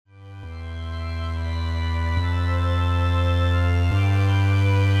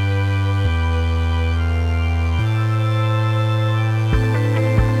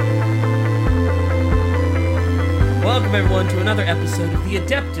Welcome, everyone, to another episode of the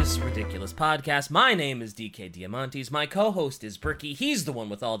Adeptus Ridiculous podcast. My name is DK Diamantes. My co-host is Bricky. He's the one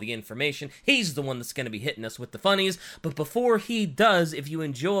with all the information. He's the one that's going to be hitting us with the funnies. But before he does, if you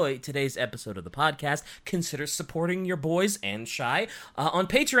enjoy today's episode of the podcast, consider supporting your boys and Shy on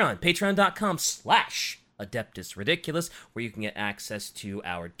Patreon. Patreon.com/Adeptus Ridiculous, where you can get access to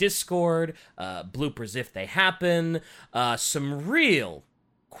our Discord, bloopers if they happen, some real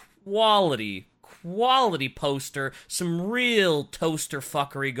quality poster, some real toaster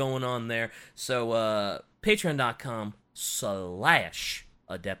fuckery going on there. So,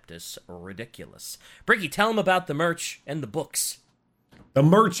 patreon.com/Adeptus Ridiculous. Bricky, tell them about the merch and the books. The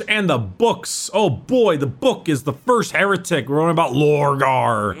merch and the books. Oh boy, the book is The First Heretic. We're on about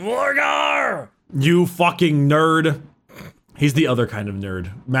Lorgar. Lorgar! You fucking nerd. He's the other kind of nerd.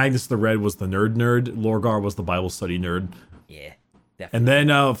 Magnus the Red was the nerd. Lorgar was the Bible study nerd. Yeah. And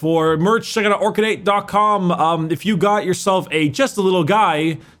then for merch, check out Orchidate.com. If you got yourself a Just a Little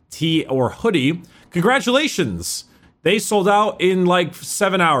Guy tee or hoodie, congratulations. They sold out in like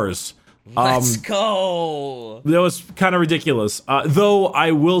 7 hours. Let's go. That was kind of ridiculous. Though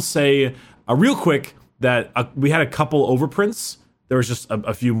I will say real quick that we had a couple overprints. There was just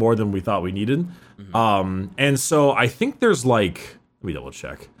a few more than we thought we needed. Mm-hmm. And so I think there's like, let me double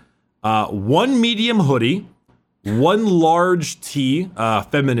check. One medium hoodie, one large tee,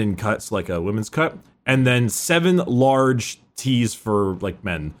 feminine cuts, like a women's cut, and then 7 large tees for like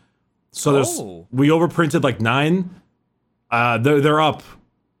men. So we overprinted like 9. They're up.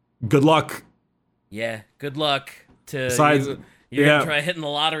 Good luck. Yeah, good luck to Besides, you're gonna try hitting the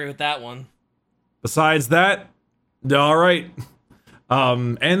lottery with that one. Besides that, all right.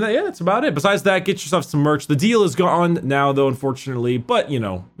 That's about it. Besides that, get yourself some merch. The deal is gone now, though, unfortunately, but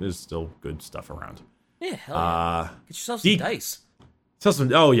there's still good stuff around. Yeah, hell yeah. Get yourself some dice. We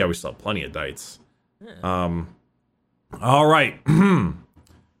still have plenty of dice. Yeah. All right.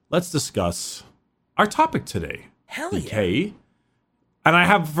 Let's discuss our topic today. Hell DK. yeah. And I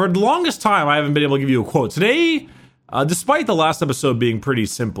have, for the longest time, I haven't been able to give you a quote. Today, despite the last episode being pretty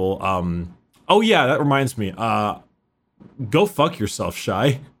simple, that reminds me. Go fuck yourself,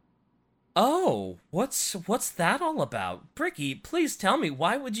 Shy. Oh, what's that all about? Bricky, please tell me,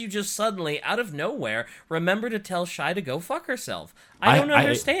 why would you just suddenly, out of nowhere, remember to tell Shy to go fuck herself? I don't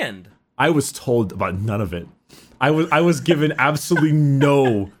understand. I was told about none of it. I was given absolutely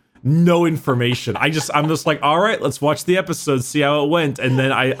no information. I'm just like, all right, let's watch the episode, see how it went. And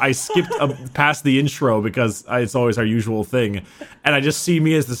then I skipped past the intro because it's always our usual thing. And I just see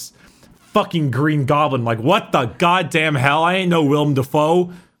me as this fucking Green Goblin. Like, what the goddamn hell? I ain't no Willem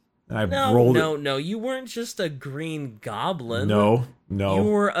Dafoe. No, you weren't just a Green Goblin. No. You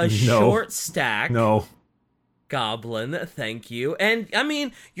were a short stack. No. Goblin, thank you. And, I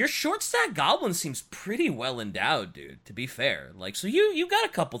mean, your short stack goblin seems pretty well endowed, dude, to be fair. Like, so you got a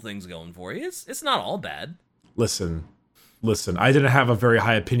couple things going for you. It's not all bad. Listen, I didn't have a very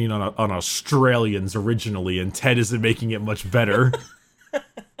high opinion on Australians originally, and Ted isn't making it much better.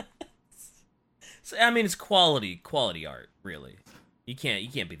 So, I mean, it's quality art, really. You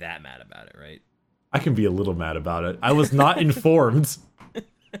can't be that mad about it, right? I can be a little mad about it. I was not informed.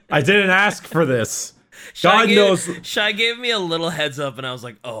 I didn't ask for this. God knows. Shy gave me a little heads up, and I was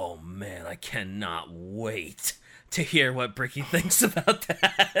like, oh man, I cannot wait to hear what Bricky thinks about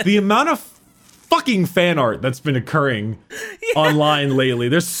that. The amount of fucking fan art that's been occurring online lately.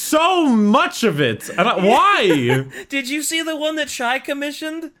 There's so much of it. Why? Did you see the one that Shy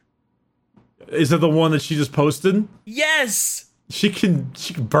commissioned? Is it the one that she just posted? Yes! She can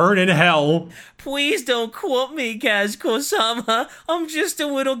burn in hell. Please don't quote me, Kazko-sama. I'm just a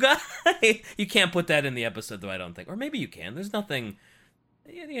little guy. You can't put that in the episode, though, I don't think. Or maybe you can. There's nothing,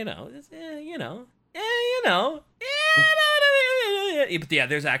 But yeah,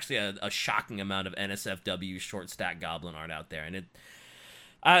 there's actually a shocking amount of NSFW short stack goblin art out there, and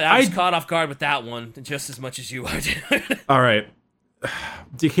I was caught off guard with that one just as much as you are, dude. All right.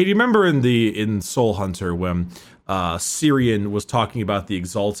 DK, do you remember in Soul Hunter when Syrian was talking about the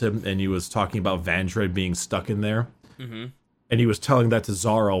Exalted, and he was talking about Vandred being stuck in there? Mm-hmm. And he was telling that to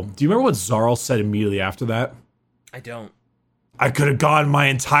Zarl. Do you remember what Zarl said immediately after that? I don't. I could have gone my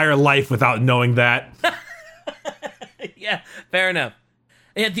entire life without knowing that. Yeah, fair enough.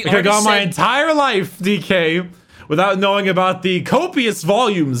 Yeah, I could have gone my entire life, DK, without knowing about the copious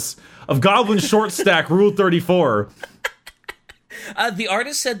volumes of Goblin Short Stack Rule 34. The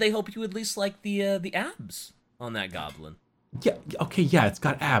artist said they hope you at least like the abs on that goblin. Yeah, okay, yeah, it's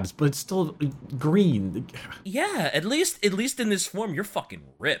got abs, but it's still green. Yeah, at least in this form, you're fucking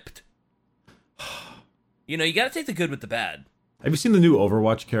ripped. You gotta take the good with the bad. Have you seen the new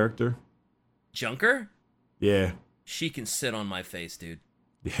Overwatch character? Junker? Yeah. She can sit on my face, dude.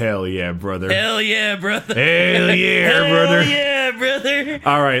 Hell yeah, brother. Hell yeah, brother. Hell yeah, brother. Hell yeah, brother.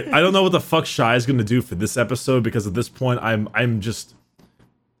 All right, I don't know what the fuck Shy is gonna do for this episode because at this point I'm just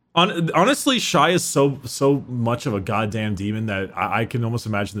honestly Shy is so much of a goddamn demon that I can almost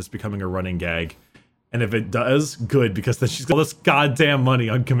imagine this becoming a running gag. And if it does, good, because then she's got all this goddamn money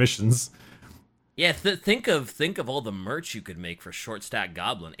on commissions. Yeah, think of all the merch you could make for Short Stack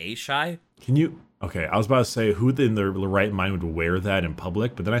Goblin, Shy? Can you? Okay, I was about to say who in their right mind would wear that in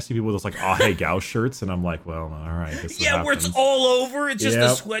public, but then I see people with those like Ah Hey Gao shirts, and I'm like, well, all right. Yeah, where it's all over. It's just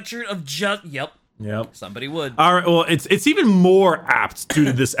a sweatshirt of just. Yep. Somebody would. All right. Well, it's even more apt due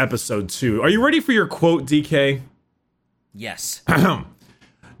to this episode too. Are you ready for your quote, DK? Yes.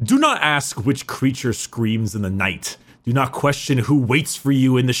 Do not ask which creature screams in the night. Do not question who waits for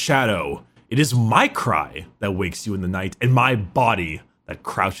you in the shadow. It is my cry that wakes you in the night, and my body that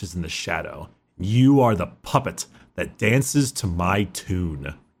crouches in the shadow. You are the puppet that dances to my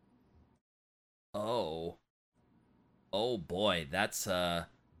tune. Oh boy, that sounds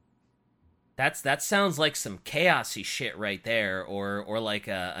like some chaosy shit right there, or like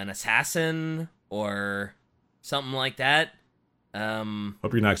an assassin or something like that.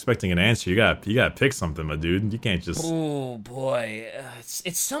 Hope you're not expecting an answer. You gotta pick something, my dude. You can't just. Oh boy,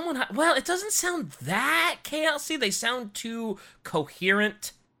 it's someone. Well, it doesn't sound that chaosy. They sound too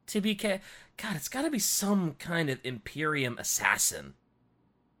coherent to be. God, it's got to be some kind of Imperium assassin.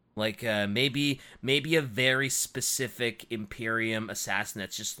 Like maybe a very specific Imperium assassin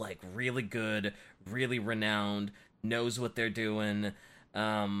that's just like really good, really renowned, knows what they're doing.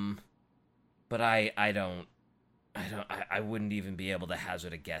 But I wouldn't even be able to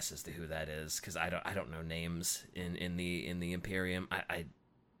hazard a guess as to who that is because I don't know names in the Imperium.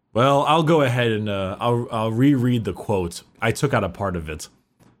 Well, I'll go ahead and I'll reread the quote. I took out a part of it.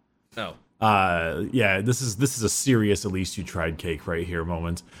 Oh. Yeah, this is a serious at least you tried cake right here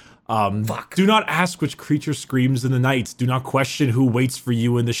moment. Fuck. Do not ask which creature screams in the night. Do not question who waits for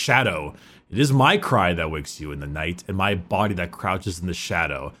you in the shadow. It is my cry that wakes you in the night, and my body that crouches in the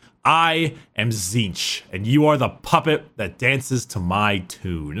shadow. I am Tzeentch, and you are the puppet that dances to my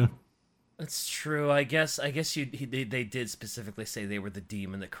tune. That's true. I guess they did specifically say they were the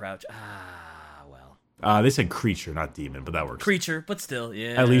demon that crouched. Well. They said creature, not demon, but that works. Creature, but still,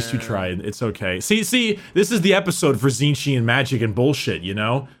 yeah. At least you tried. It's okay. See, this is the episode for Tzeentchian magic and bullshit, you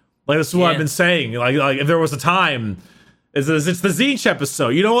know? Like, this is what I've been saying. Like if there was a time, it's the Tzeentch episode.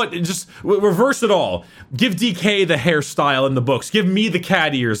 You know what? Just reverse it all. Give DK the hairstyle in the books. Give me the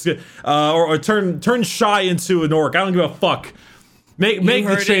cat ears. Or turn Shy into an orc. I don't give a fuck. Make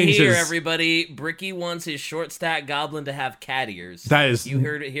the changes. You heard it here, everybody. Bricky wants his short stack goblin to have cat ears. That is. You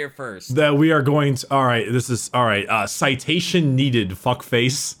heard it here first. That we are going to. All right. This is all right. Citation needed.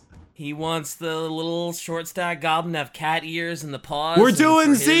 Fuckface. He wants the little short stack goblin to have cat ears in the paws. We're doing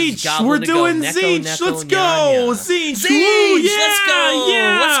Tzeentch. We're doing Tzeentch. Let's go. Tzeentch. Woo, yeah, let's go.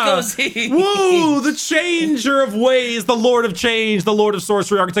 Yeah. Let's go, Tzeentch. Woo, the changer of ways, the lord of change, the lord of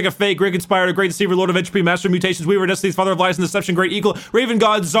sorcery, architect of fate, great conspirator, great deceiver, lord of entropy, master of mutations, weaver of destinies, father of lies and deception, great eagle, raven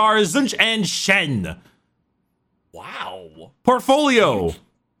god, czar, Tzeentch, and Shen. Wow. Portfolio.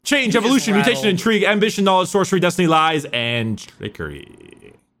 Change, evolution, mutation, rattled. intrigue, ambition, knowledge, sorcery, destiny, lies, and trickery.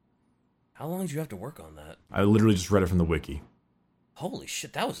 How long did you have to work on that? I literally just read it from the wiki. Holy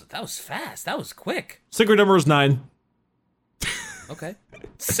shit, that was fast. That was quick. Secret number is 9. Okay.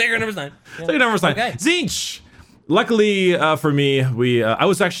 Secret number is 9. Yeah. Secret number is 9. Okay. Tzeentch! Luckily for me, I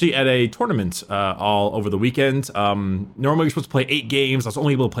was actually at a tournament all over the weekend. Normally you're supposed to play 8 games. I was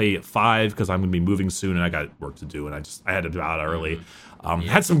only able to play 5 because I'm going to be moving soon and I got work to do and I had to be out early.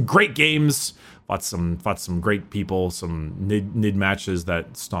 Had some great games. Fought some great people. Some nid matches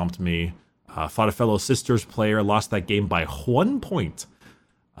that stomped me. Fought a fellow Sisters player. Lost that game by 1 point.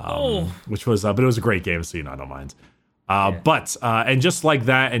 Which was, but it was a great game, so I don't mind. But and just like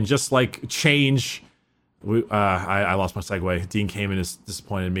that, and just like change. I lost my segue. Dean came in and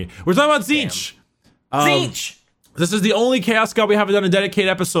disappointed me. We're talking about Tzeentch. Tzeentch! This is the only Chaos God we haven't done a dedicated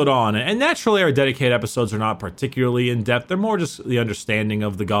episode on. And naturally, our dedicated episodes are not particularly in-depth. They're more just the understanding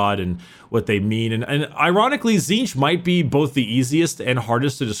of the god and what they mean. And ironically, Tzeentch might be both the easiest and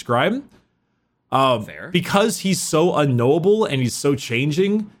hardest to describe. Fair. Because he's so unknowable and he's so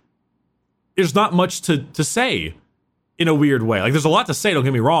changing, there's not much to say in a weird way. Like, there's a lot to say, don't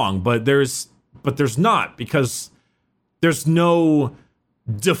get me wrong, but there's not, because there's no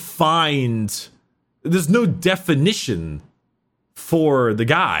definition for the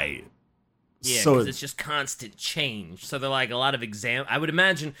guy. Yeah, so because it's just constant change. So they're like a lot of I would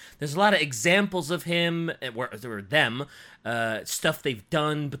imagine there's a lot of examples of him, or them, stuff they've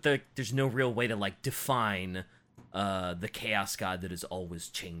done, but there's no real way to like define the chaos god that is always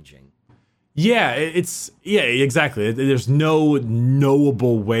changing. Yeah, exactly. There's no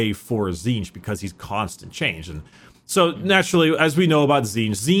knowable way for Tzeentch because he's constant change. And so naturally, as we know about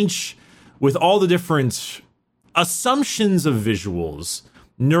Tzeentch, with all the different assumptions of visuals,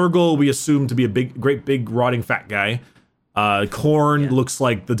 Nurgle we assume to be a great big rotting fat guy. Khorne looks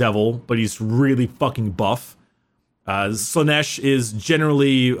like the devil, but he's really fucking buff. Slaanesh is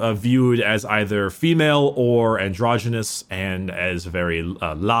generally viewed as either female or androgynous and as very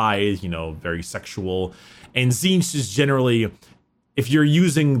lithe, very sexual. And Tzeentch is generally, if you're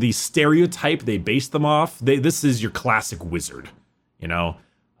using the stereotype they base them off, this is your classic wizard,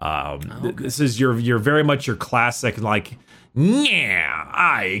 This is you're very much your classic, like, yeah,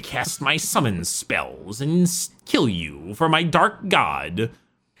 I cast my summon spells and kill you for my dark god.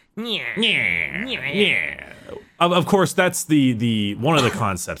 Yeah. Of course, that's the one of the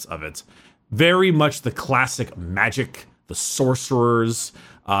concepts of it. Very much the classic magic, the sorcerers,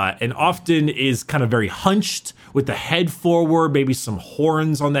 and often is kind of very hunched with the head forward, maybe some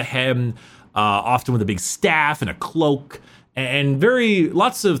horns on the head, often with a big staff and a cloak, and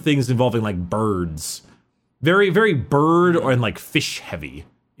lots of things involving like birds. Very, very bird and like fish heavy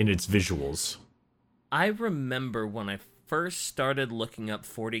in its visuals. I remember when I first started looking up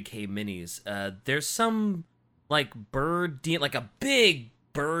 40k minis, there's some like like a big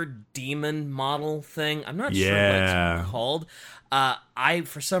bird demon model thing. I'm not sure what it's called.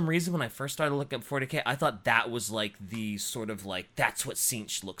 For some reason, when I first started looking up 40k, I thought that was like the sort of like, that's what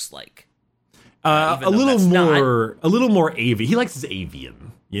Tzeentch looks like. A little more avian. He likes his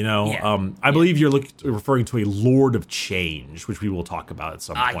avian, I believe you're referring to a Lord of Change, which we will talk about at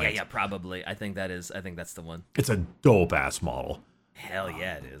some point. Yeah, probably. I think that's the one. It's a dope ass model. Hell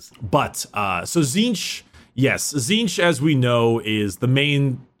yeah, it is. But so Tzeentch, yes, Tzeentch, as we know, is the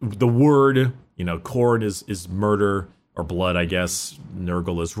word. Khorne is murder or blood, I guess.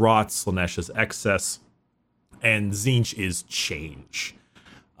 Nurgle is rot. Slaanesh is excess, and Tzeentch is change.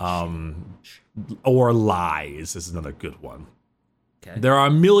 Or lies is another good one. Okay. There are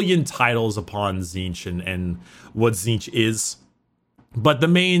a million titles upon Tzeentch and what Tzeentch is, but the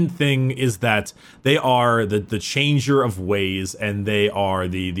main thing is that they are the changer of ways, and they are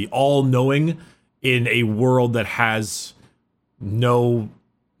the all-knowing in a world that has no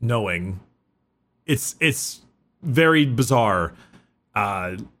knowing. It's very bizarre.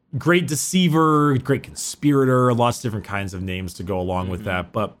 Great deceiver, great conspirator, lots of different kinds of names to go along with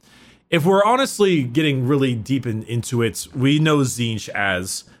that, but if we're honestly getting really deep into it, we know Tzeentch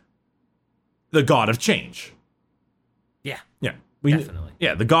as the god of change. Yeah. Yeah. Definitely.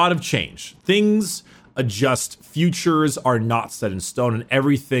 Yeah, the god of change. Things adjust. Futures are not set in stone, and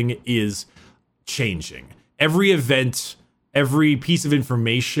everything is changing. Every event, every piece of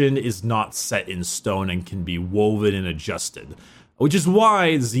information is not set in stone and can be woven and adjusted, which is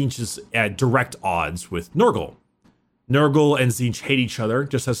why Tzeentch is at direct odds with Nurgle. Nurgle and Tzeentch hate each other,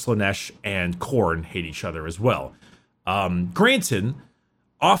 just as Slaanesh and Khorne hate each other as well. Granted,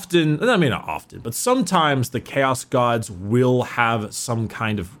 not often, but sometimes the Chaos Gods will have some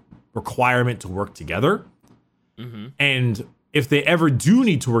kind of requirement to work together. Mm-hmm. And if they ever do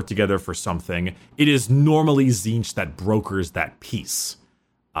need to work together for something, it is normally Tzeentch that brokers that peace.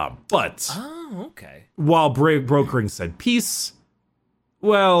 But while brokering said peace,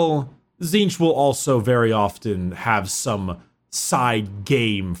 well, Tzeentch will also very often have some side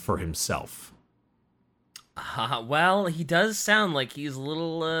game for himself. Well, he does sound like he's a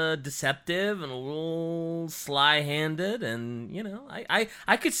little deceptive and a little sly-handed, and,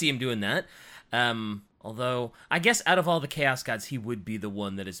 I could see him doing that. Although, I guess out of all the Chaos Gods, he would be the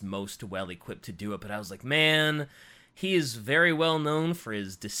one that is most well-equipped to do it, but I was like, man, he is very well known for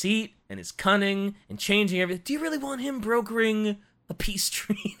his deceit and his cunning and changing everything. Do you really want him brokering a peace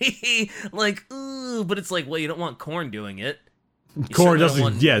treaty? But it's like, well, you don't want Khorne doing it. Khorne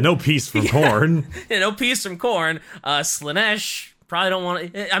doesn't, no peace from Khorne. No peace from Khorne. Slaanesh probably don't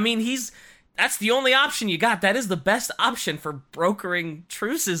want to, that's the only option you got. That is the best option for brokering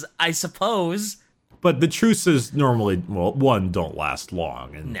truces, I suppose. But the truces normally, one, don't last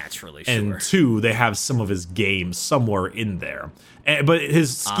long. And, naturally, sure. And two, they have some of his game somewhere in there. But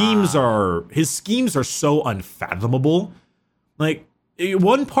his schemes are so unfathomable. Like,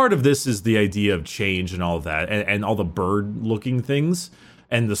 one part of this is the idea of change and all of that, and all the bird-looking things,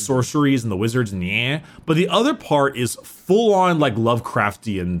 and the sorceries and the wizards and but the other part is full-on, like,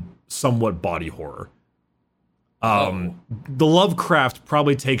 Lovecraftian, somewhat body horror. The Lovecraft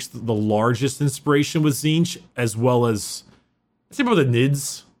probably takes the largest inspiration with Tzeentch, as well as, I think about the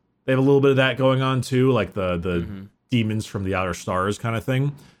Nids. They have a little bit of that going on, too, like the demons from the outer stars kind of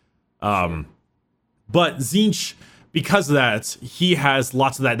thing. But Tzeentch, because of that, he has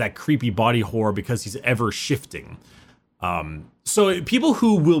lots of that creepy body horror because he's ever shifting. So people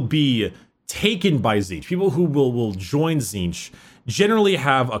who will be taken by Tzeentch, people who will join Tzeentch, generally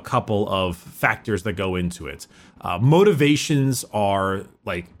have a couple of factors that go into it. Motivations are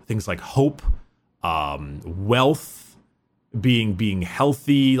like things like hope, wealth, being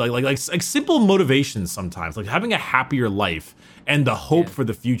healthy, like simple motivations sometimes, like having a happier life and the hope for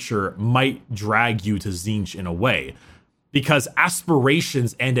the future might drag you to Tzeentch in a way. Because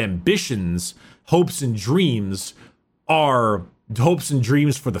aspirations and ambitions, hopes and dreams are hopes and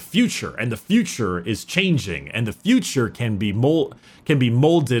dreams for the future, and the future is changing, and the future can be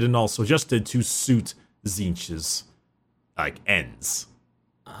molded and also adjusted to suit Tzeentch's ends.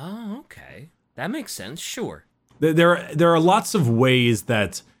 Oh, okay, that makes sense. Sure. There are lots of ways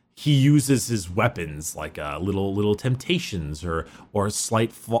that he uses his weapons, like little temptations or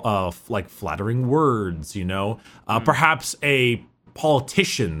slight like flattering words. Perhaps a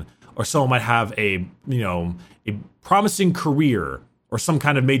politician or someone might have a promising career or some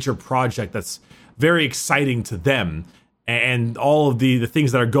kind of major project that's very exciting to them. And all of the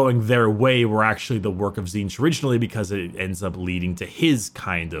things that are going their way were actually the work of Tzeentch originally, because it ends up leading to his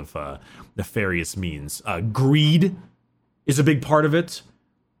kind of nefarious means. Greed is a big part of it.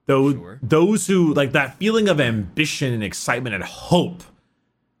 Those who like that feeling of ambition and excitement and hope,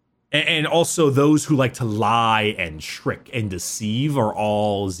 and also those who like to lie and trick and deceive are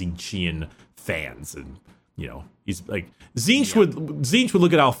all Tzeentchian fans. And he's like Tzeentch would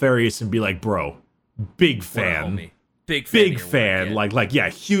look at Alpharius and be like, bro, big fan. Big fan. Like yeah,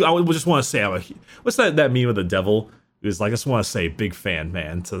 huge. I would just want to say, what's that meme of the devil? It was like, I just want to say, big fan,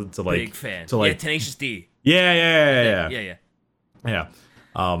 man. To like, big fan. To like, Tenacious D. Yeah. Yeah.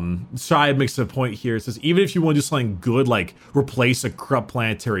 Shai makes a point here. It says, even if you want to do something good, like replace a corrupt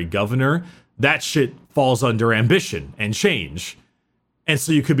planetary governor, that shit falls under ambition and change. And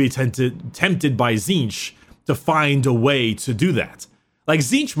so you could be tempted by Tzeentch to find a way to do that. Like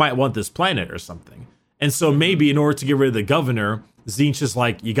Tzeentch might want this planet or something. And so maybe in order to get rid of the governor, Tzeentch is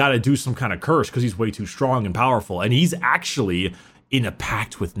like, you got to do some kind of curse because he's way too strong and powerful. And he's actually in a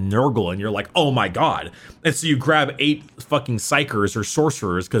pact with Nurgle, and you're like, oh my god. And so you grab 8 fucking psychers or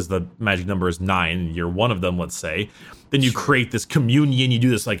sorcerers, because the magic number is 9, and you're one of them, let's say. Then you create this communion, you do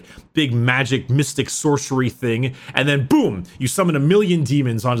this like big magic mystic sorcery thing, and then boom, you summon 1 million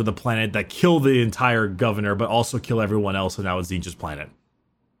demons onto the planet that kill the entire governor, but also kill everyone else, and now it's Tzeentch's planet.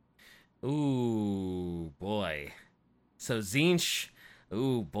 Ooh, boy. So Tzeentch,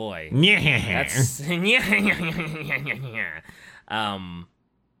 ooh boy. That's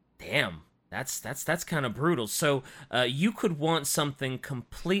damn. That's kind of brutal. So, you could want something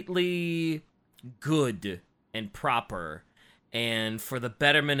completely good and proper and for the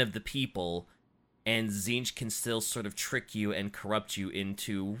betterment of the people, and Tzeentch can still sort of trick you and corrupt you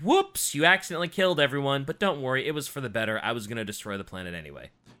into, whoops, you accidentally killed everyone, but don't worry, it was for the better. I was going to destroy the planet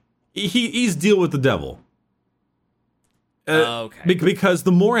anyway. He's deal with the devil. Okay. Because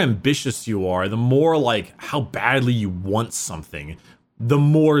the more ambitious you are, the more like how badly you want something, the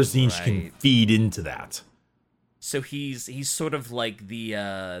more Tzeentch can feed into that. So he's sort of like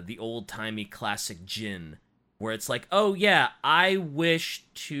the old-timey classic Jinn, where it's like, oh yeah, I wish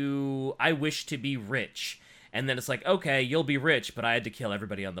to be rich. And then it's like, okay, you'll be rich, but I had to kill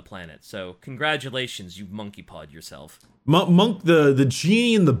everybody on the planet. So congratulations, you monkey pawed yourself. Monk, the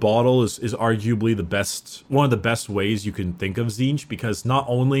genie in the bottle is arguably one of the best ways you can think of Tzeentch, because not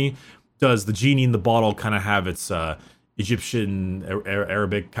only does the genie in the bottle kind of have its Egyptian,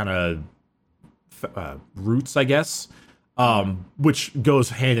 Arabic kind of roots, I guess, which goes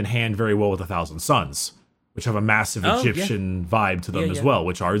hand in hand very well with 1,000 Suns, which have a massive Egyptian vibe to them as well,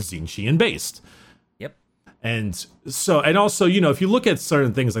 which are Tzeentchian based. And also, if you look at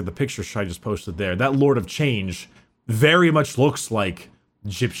certain things like the picture I just posted there, that Lord of Change very much looks like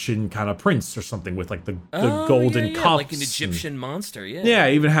Egyptian kind of prince or something with like the golden cuffs, like an Egyptian monster. Yeah,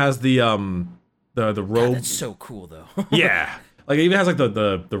 it even has the robe. God, that's so cool though. Yeah, like it even has like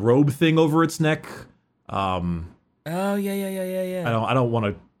the robe thing over its neck. Oh yeah. I don't want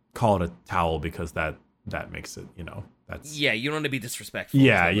to call it a towel because that makes it, That's... Yeah, you don't want to be disrespectful.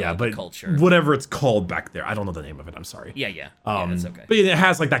 Yeah, but culture, whatever it's called back there, I don't know the name of it. I'm sorry. Yeah, that's okay. But it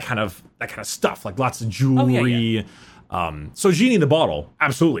has like that kind of stuff, like lots of jewelry. So Genie in the Bottle,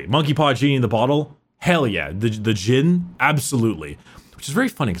 absolutely. Monkey Paw Genie in the Bottle, hell yeah. The Djinn, absolutely. Which is very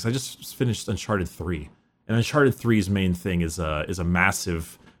funny because I just finished Uncharted 3, and Uncharted 3's main thing is a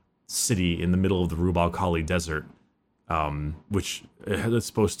massive city in the middle of the Rub al Khali Desert. Which is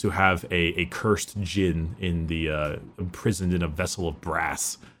supposed to have a cursed djinn imprisoned in a vessel of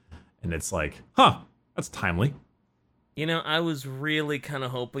brass. And it's like, That's timely. You know, I was really kind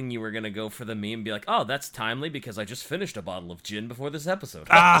of hoping you were going to go for the meme and be like, oh, that's timely because I just finished a bottle of gin before this episode.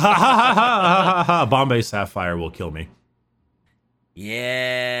 Bombay Sapphire will kill me.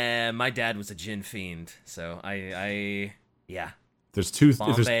 Yeah, my dad was a gin fiend, so yeah. There's two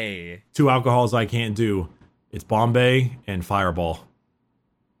Bombay. two alcohols I can't do. It's Bombay and Fireball.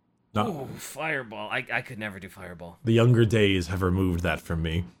 Oh, Fireball. I could never do Fireball. The younger days have removed that from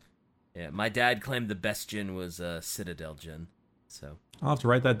me. Yeah, my dad claimed the best gin was Citadel gin, so I'll have to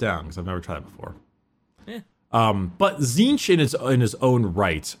write that down because I've never tried it before. yeah. But Tzeentch in his own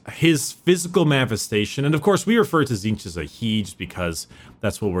right, his physical manifestation, and of course we refer to Tzeentch as a he just because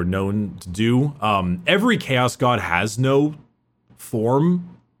that's what we're known to do. Every Chaos God has no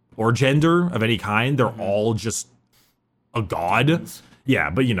form or gender of any kind. They're all just a god. Yeah,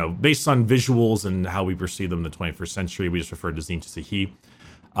 but based on visuals and how we perceive them in the 21st century, we just refer to Tzeentch as a he.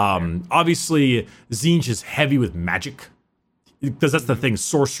 Obviously, Tzeentch is heavy with magic. Because that's the thing,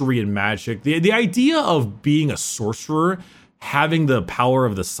 sorcery and magic. The idea of being a sorcerer, having the power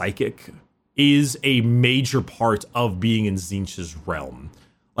of the psychic, is a major part of being in Tzeentch's realm.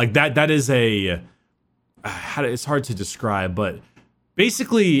 Like that is it's hard to describe, but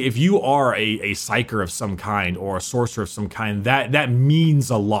basically, if you are a psyker of some kind or a sorcerer of some kind, that means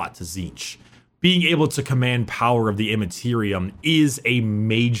a lot to Tzeentch. Being able to command power of the Immaterium is a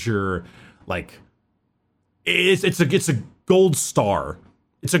major, it's a gold star.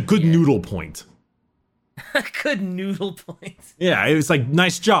 It's a good noodle point. Good noodle point. Yeah, it's like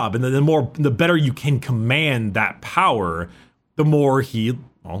nice job, and the better you can command that power, the more he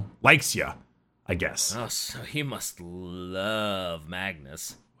likes you, I guess. Oh, so he must love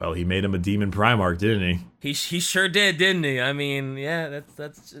Magnus. Well, he made him a demon Primarch, didn't he? He sure did, didn't he? I mean, yeah,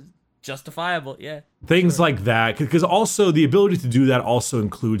 that's justifiable, yeah. Things like that, because also the ability to do that also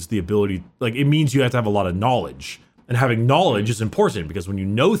includes the ability, it means you have to have a lot of knowledge. And having knowledge is important because when you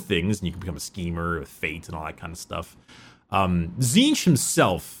know things, and you can become a schemer with fate and all that kind of stuff. Tzeentch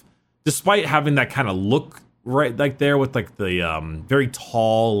himself, despite having that kind of look right there with the very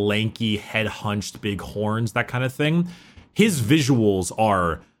tall, lanky, head hunched, big horns, that kind of thing, his visuals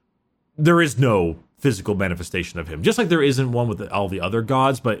there is no physical manifestation of him. Just like there isn't one with all the other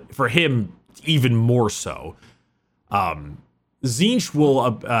gods, but for him, even more so. Tzeentch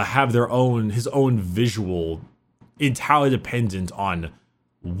will have his own visual, entirely dependent on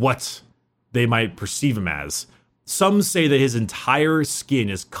what they might perceive him as. Some say that his entire skin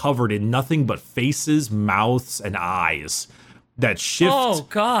is covered in nothing but faces, mouths, and eyes that shift. Oh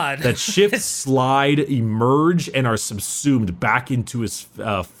God! That shift, slide, emerge, and are subsumed back into his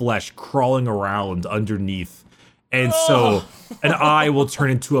flesh, crawling around underneath. And so, an eye will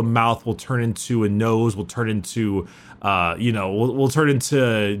turn into a mouth, will turn into a nose, will turn into, will turn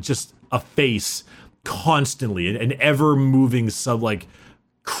into just a face. Constantly, an ever-moving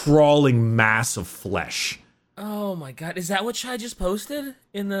crawling mass of flesh. Oh my God! Is that what Shai just posted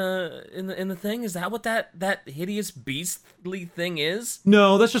in the thing? Is that what that hideous beastly thing is?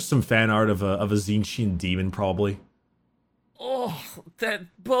 No, that's just some fan art of a Tzeentchian demon, probably. Oh,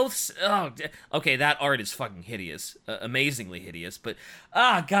 that both. Oh, okay. That art is fucking hideous, amazingly hideous. But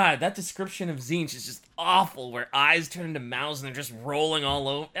God, that description of Tzeentch is just awful. Where eyes turn into mouths and they're just rolling all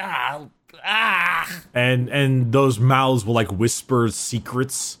over. And those mouths will whisper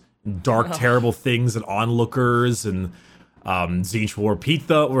secrets, dark, terrible things at onlookers, and Tzeentch will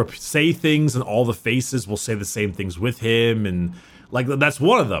repeat or say things, and all the faces will say the same things with him, and that's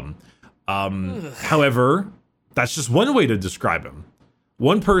one of them. However, that's just one way to describe him.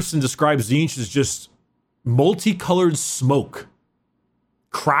 One person describes Tzeentch as just multicolored smoke.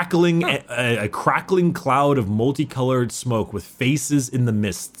 Crackling, a crackling cloud of multicolored smoke with faces in the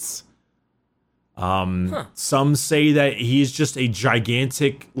mists. Some say that he's just a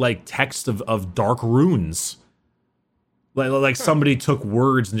gigantic text of dark runes. Somebody took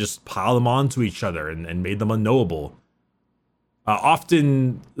words and just piled them onto each other and made them unknowable.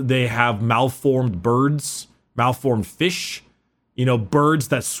 Often they have malformed birds, malformed fish, birds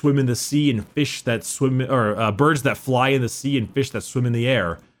that swim in the sea and fish that swim, or birds that fly in the sea and fish that swim in the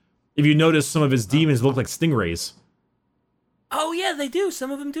air. If you notice, some of his demons look like stingrays. Oh yeah, they do. Some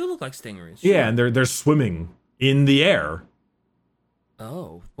of them do look like stingrays. Sure. Yeah, and they're swimming in the air.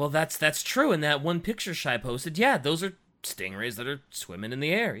 Oh, well, that's true. In that one picture Shai posted, yeah, those are stingrays that are swimming in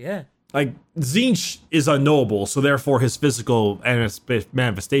the air. Yeah. Tzeentch is unknowable, so therefore his physical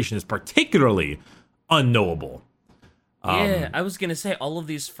manifestation is particularly unknowable. Yeah, I was gonna say all of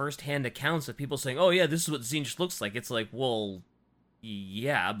these first-hand accounts of people saying, "Oh yeah, this is what Tzeentch looks like." It's like, well,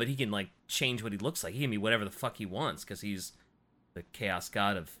 yeah, but he can change what he looks like. He can be whatever the fuck he wants because he's the chaos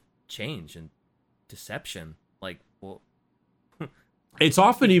god of change and deception. Like, well, It's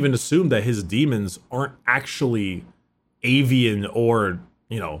often even assumed that his demons aren't actually avian or,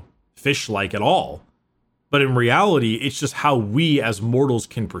 fish-like at all. But in reality, it's just how we as mortals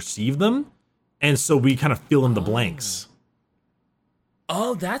can perceive them. And so we kind of fill in the blanks.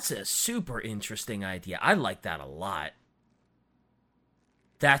 oh, that's a super interesting idea. I like that a lot.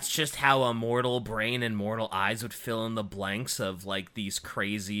 That's just how a mortal brain and mortal eyes would fill in the blanks of like these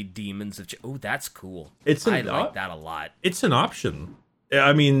crazy demons of. Oh, that's cool. I like that a lot. It's an option.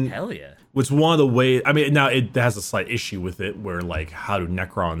 I mean, Hell yeah. it's one of the ways. I mean, now it has a slight issue with it, where like, how do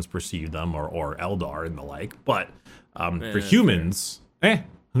Necrons perceive them, or Eldar and the like? But for humans, who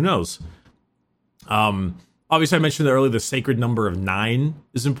knows? Obviously, I mentioned earlier the sacred number of 9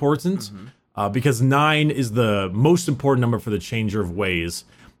 is important. Because 9 is the most important number for the Changer of Ways,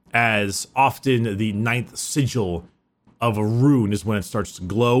 as often the 9th sigil of a rune is when it starts to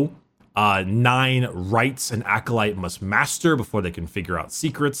glow. 9 rites an acolyte must master before they can figure out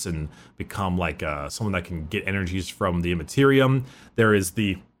secrets and become like someone that can get energies from the Immaterium. There is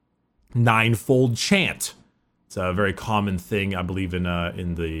the 9-fold chant. It's a very common thing, I believe, in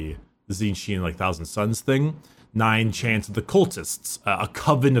the Tzeentchian like Thousand Suns thing. 9 chants of the cultists. A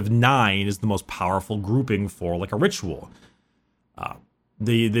coven of 9 is the most powerful grouping for like a ritual.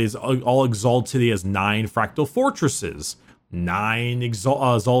 There's all exalted as 9 fractal fortresses, 9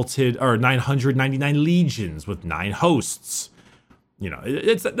 exalted or 999 legions with 9 hosts.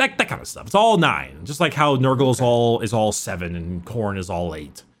 It's that kind of stuff. It's all 9, just like how Nurgle is all 7 and Khorne is all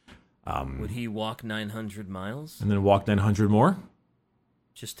 8. Would he walk 900 miles And then walk 900 more?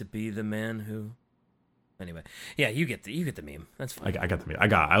 just to be the man who? Anyway, yeah, you get the meme. That's fine. I got the meme.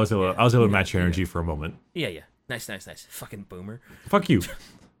 I was able to match your energy for a moment. Yeah. Nice. Fucking boomer. Fuck you.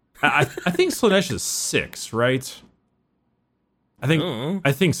 I think Slaanesh is 6, right? I think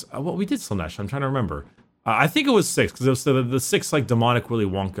well, we did Slaanesh. I'm trying to remember. I think it was 6 because it was the 6 like demonic Willy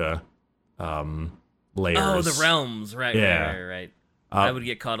Wonka layers. Oh, the realms, right? Yeah. Right. I would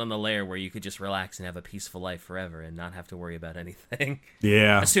get caught on the layer where you could just relax and have a peaceful life forever and not have to worry about anything.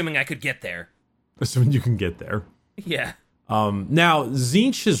 Yeah. Assuming I could get there. Assuming you can get there. Yeah. Now,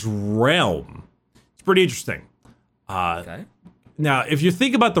 Tzeentch's realm. It's pretty interesting. Okay. Now, if you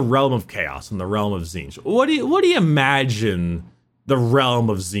think about the realm of chaos and the realm of Tzeentch, what do you imagine the realm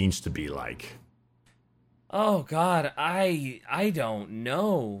of Tzeentch to be like? Oh God, I don't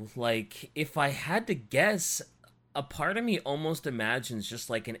know. Like, if I had to guess, a part of me almost imagines just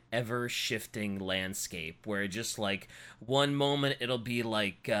like an ever-shifting landscape where just like one moment it'll be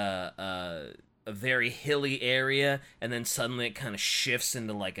like a very hilly area, and then suddenly it kind of shifts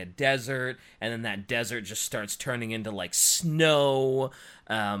into like a desert, and then that desert just starts turning into like snow.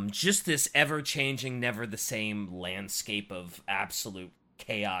 Just this ever-changing, never the same landscape of absolute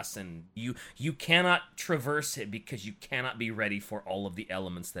chaos, and you cannot traverse it because you cannot be ready for all of the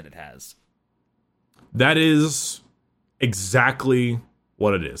elements that it has. That is exactly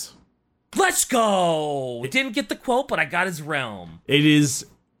what it is. Let's go! Didn't get the quote, but I got his realm. It is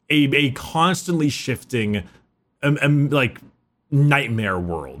a constantly shifting, like nightmare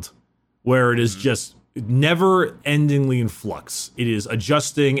world where it is just never-endingly in flux. It is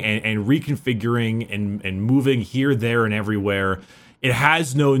adjusting and reconfiguring and moving here, there, and everywhere. It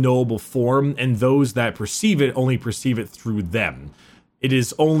has no knowable form, and those that perceive it only perceive it through them. It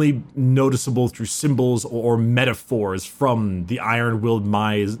is only noticeable through symbols or metaphors from the iron-willed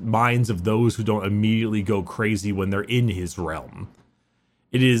minds of those who don't immediately go crazy when they're in his realm.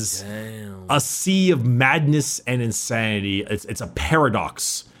 It is a sea of madness and insanity. It's a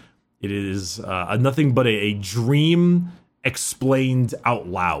paradox. It is nothing but a dream explained out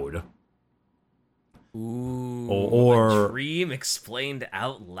loud. Ooh, or a dream explained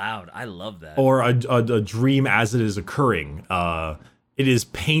out loud. I love that. Or a dream as it is occurring. It is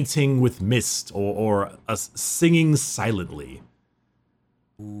painting with mist or singing silently.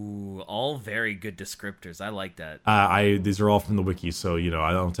 Ooh, all very good descriptors. I like that. These are all from the wiki, so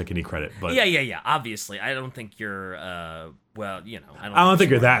I don't take any credit. But yeah. Obviously, I don't think you're. Well, I don't think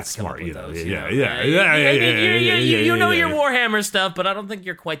you're that smart. You know. Yeah. You know your Warhammer stuff, but I don't think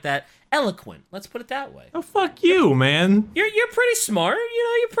you're quite that eloquent. Let's put it that way. Oh, fuck you, man. You're pretty smart.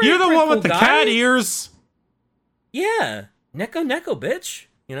 You're the one with the cat ears. Yeah, Neko, bitch.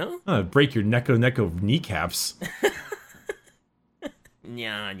 Break your Neko kneecaps.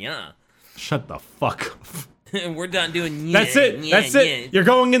 Nya. Shut the fuck up. We're done doing nya. That's it. That's it. You're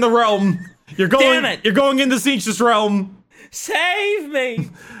going in the realm. You're going. Damn it. You're going in the Tzeentch's realm. Save me.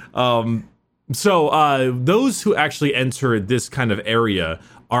 So those who actually enter this kind of area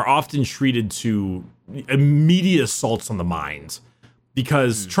are often treated to immediate assaults on the mind.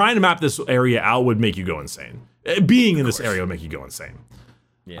 because trying to map this area out would make you go insane. Being in this area would make you go insane.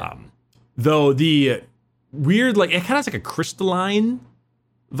 Yeah. Though the weird, like, it kind of has like a crystalline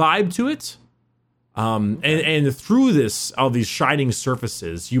vibe to it. And through all these shining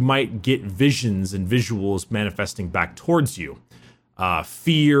surfaces, you might get visions and visuals manifesting back towards you.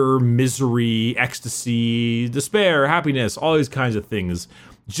 Fear, misery, ecstasy, despair, happiness, all these kinds of things.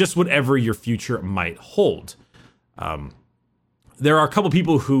 Just whatever your future might hold. There are a couple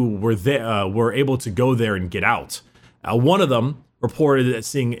people who were able to go there and get out. One of them reported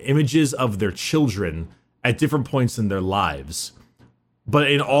seeing images of their children at different points in their lives.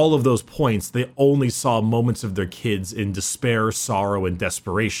 But in all of those points, they only saw moments of their kids in despair, sorrow, and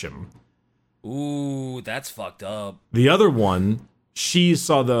desperation. Ooh, that's fucked up. The other one, she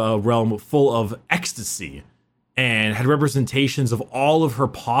saw the realm full of ecstasy and had representations of all of her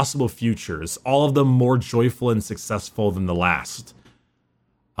possible futures, all of them more joyful and successful than the last.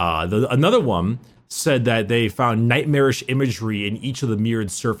 Another one said that they found nightmarish imagery in each of the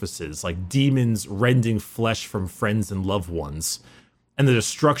mirrored surfaces, like demons rending flesh from friends and loved ones, and the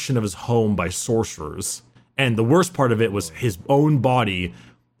destruction of his home by sorcerers. And the worst part of it was his own body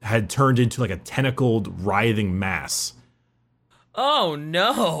had turned into like a tentacled, writhing mass. Oh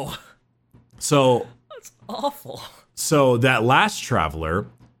no. So that's awful. So that last traveler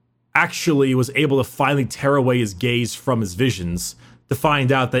actually was able to finally tear away his gaze from his visions to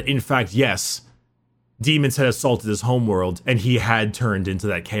find out that, in fact, yes, demons had assaulted his homeworld and he had turned into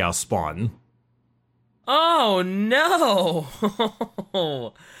that chaos spawn. Oh no.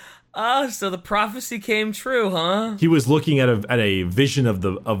 Oh, so the prophecy came true, huh? He was looking at a vision of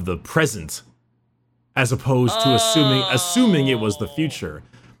the present, as opposed to assuming it was the future.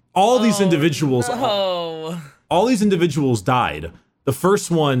 All these individuals died. The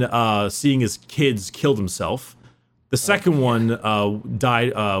first one, seeing his kids, killed himself. The second one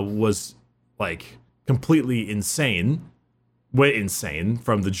died, was like completely insane, went insane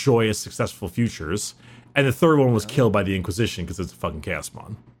from the joyous, successful futures. And the third one was killed by the Inquisition because it's a fucking chaos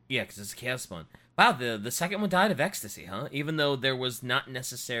spawn. Yeah, because it's a chaos spawn. Wow, the second one died of ecstasy, huh? Even though there was not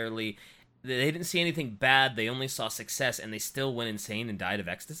necessarily... They didn't see anything bad, they only saw success, and they still went insane and died of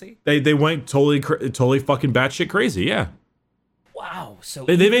ecstasy? They went totally fucking batshit crazy, yeah. Wow, so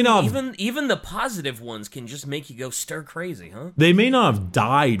they may not even the positive ones can just make you go stir crazy, huh? They may not have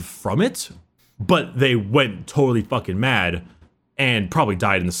died from it, but they went totally fucking mad and probably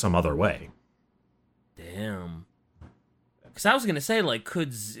died in some other way. Damn. Because I was gonna say, like,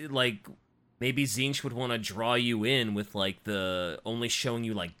 maybe Tzeentch would want to draw you in with, like, the only showing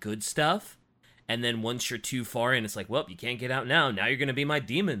you, like, good stuff, and then once you're too far in, it's like, well, you can't get out now. Now you're gonna be my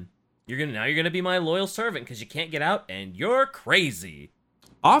demon. You're gonna be my loyal servant because you can't get out, and you're crazy.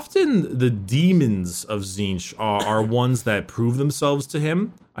 Often the demons of Tzeentch are ones that prove themselves to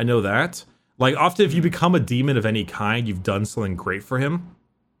him. I know that. Like, often if you become a demon of any kind, you've done something great for him.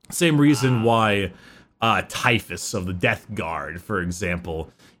 Same reason why Typhus of the Death Guard, for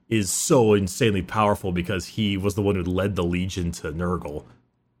example, is so insanely powerful, because he was the one who led the Legion to Nurgle.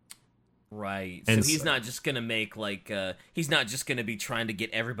 Right. So he's not just going to make, like, he's not just going to be trying to get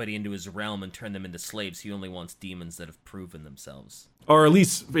everybody into his realm and turn them into slaves. He only wants demons that have proven themselves. Or at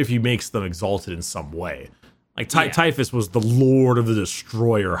least if he makes them exalted in some way. Like, Typhus was the Lord of the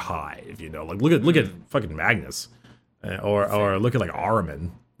Destroyer Hive, you know? Like, look at fucking Magnus. Or look at, like,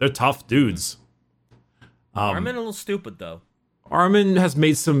 Ahriman. They're tough dudes. Ahriman a little stupid, though. Ahriman has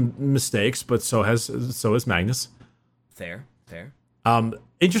made some mistakes, but so has Magnus. Fair.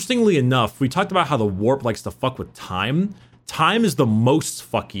 Interestingly enough, we talked about how the warp likes to fuck with time. Time is the most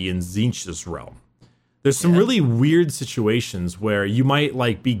fucky in Tzeentch's realm. There's some really weird situations where you might,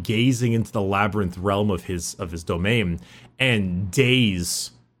 like, be gazing into the labyrinth realm of his domain, and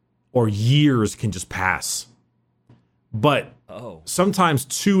days or years can just pass. But sometimes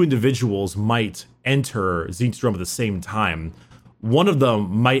two individuals might enter Tzeentch's realm at the same time. One of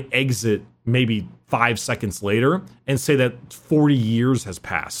them might exit maybe 5 seconds later and say that 40 years has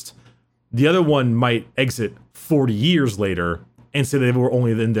passed. The other one might exit 40 years later and say they were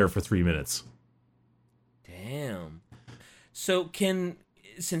only in there for 3 minutes. Damn. So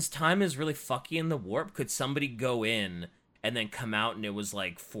since time is really fucky in the warp, could somebody go in and then come out and it was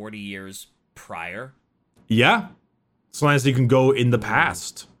like 40 years prior? Yeah. As long as you can go in the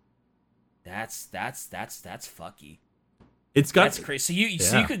past. That's fucky. That's crazy.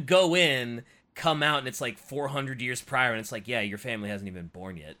 So you could go in, come out, and it's like 400 years prior, and it's like, yeah, your family hasn't even been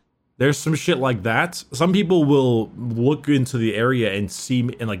born yet. There's some shit like that. Some people will look into the area and see,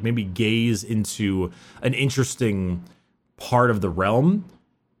 and like maybe gaze into an interesting part of the realm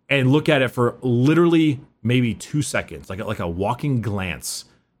and look at it for literally maybe 2 seconds, like a walking glance.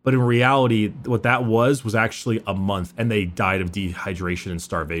 But in reality, what that was actually a month, and they died of dehydration and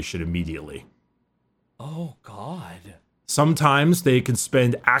starvation immediately. Oh, God. Sometimes they can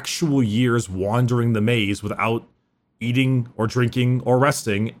spend actual years wandering the maze without eating or drinking or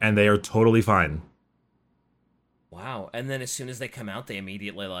resting, and they are totally fine. Wow. And then as soon as they come out, they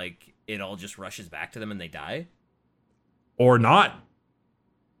immediately, like, it all just rushes back to them and they die? Or not.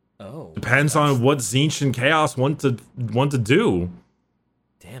 Oh. Depends on what Tzeentch and Chaos want to do.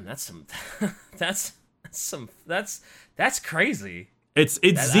 Damn, that's some... that's crazy. It's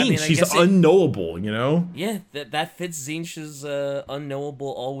Tzeentch. He's unknowable, you know? Yeah, that fits Tzeentch's unknowable,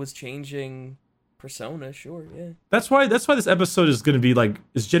 always changing persona, sure, yeah. That's why this episode is going to be, like,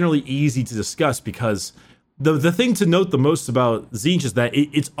 is generally easy to discuss, because the thing to note the most about Tzeentch is that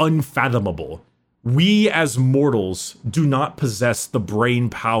it's unfathomable. We as mortals do not possess the brain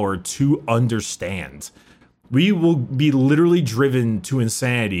power to understand. We will be literally driven to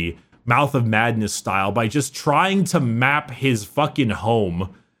insanity, Mouth of Madness style, by just trying to map his fucking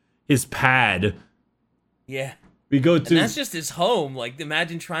home, his pad. Yeah. We go to... And that's just his home. Like,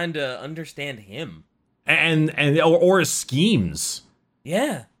 imagine trying to understand him. Or his schemes.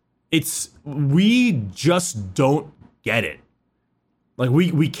 Yeah. We just don't get it. Like,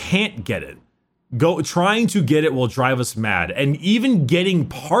 we can't get it. Trying to get it will drive us mad. And even getting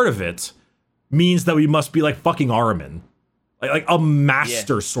part of it means that we must be like fucking Ahriman. Like a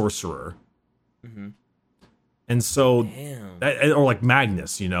master sorcerer. Mm-hmm. And so, or like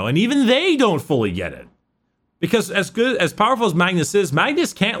Magnus, you know, and even they don't fully get it. Because as powerful as Magnus is,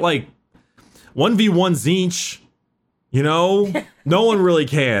 Magnus can't like 1v1 Tzeentch, you know? No one really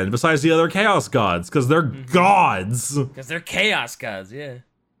can, besides the other Chaos Gods, because they're gods. Because they're Chaos Gods, yeah.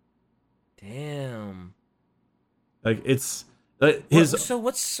 Damn. Like, it's... So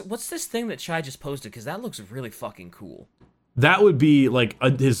what's this thing that Chai just posted? Because that looks really fucking cool. That would be like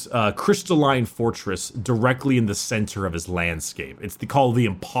his crystalline fortress directly in the center of his landscape. It's called the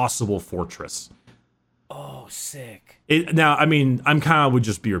Impossible Fortress. Oh, sick. Now, I mean, I'm kind of would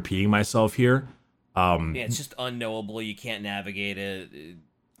just be repeating myself here. Yeah, it's just unknowable. You can't navigate it.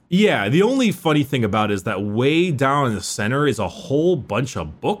 Yeah, the only funny thing about it is that way down in the center is a whole bunch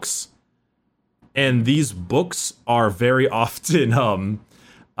of books. And these books are very often,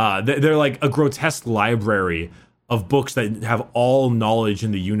 they're like a grotesque library of books that have all knowledge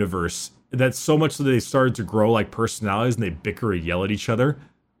in the universe. That's so much that they started to grow like personalities and they bicker and yell at each other.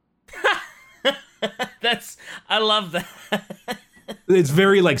 I love that. It's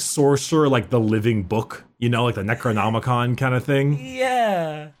very like Sorcerer, like the living book, you know, like the Necronomicon kind of thing.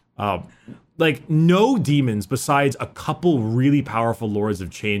 Yeah. Like no demons besides a couple really powerful Lords of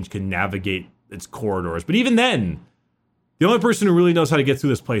Change can navigate its corridors. But even then, the only person who really knows how to get through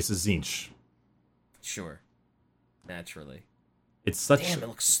this place is Tzeentch. Sure. Naturally. It's such... Damn,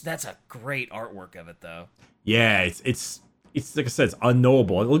 that's a great artwork of it, though. Yeah, it's like I said, it's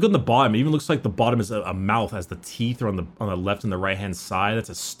unknowable. Look on the bottom. It even looks like the bottom is a mouth, as the teeth are on the left and the right-hand side. That's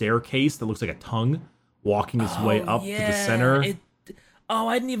a staircase that looks like a tongue walking its way up to the center.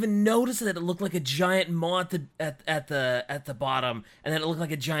 I didn't even notice that it looked like a giant maw at the bottom, and then it looked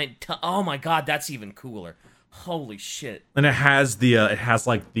like a giant oh my god, that's even cooler. Holy shit. And it has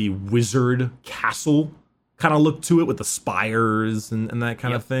like the wizard castle kind of look to it with the spires and that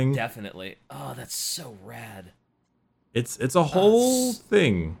kind of thing. Definitely. Oh, that's so rad. It's a whole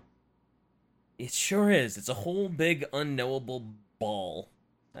thing. It sure is. It's a whole big unknowable ball.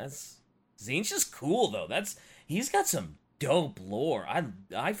 Tzeentch is cool though. He's got some dope lore.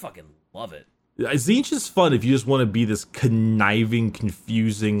 I fucking love it. Tzeentch is fun if you just want to be this conniving,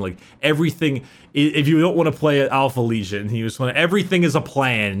 confusing, like everything. If you don't want to play Alpha Legion, you just want everything is a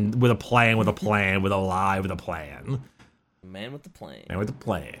plan with a plan with a plan with a lie with a plan. Man with the plan. Man with the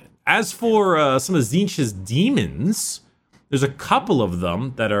plan. As for some of Tzeentch's demons, there's a couple of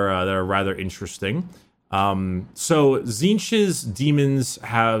them that are rather interesting. So Tzeentch's demons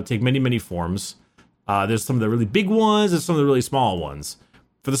take many forms. There's some of the really big ones, there's some of the really small ones.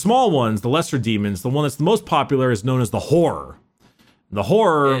 For the small ones, the lesser demons, the one that's the most popular is known as the Horror. The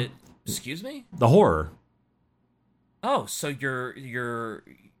Horror... excuse me? The Horror. Oh, so your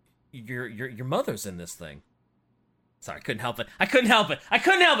mother's in this thing. Sorry, I couldn't help it.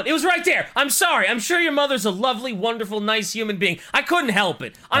 It was right there. I'm sorry. I'm sure your mother's a lovely, wonderful, nice human being. I couldn't help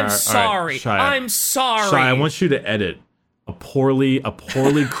it. I'm sorry. Shia, I'm sorry. Shia, I want you to edit a poorly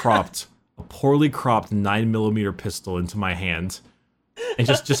cropped 9mm pistol into my hand. And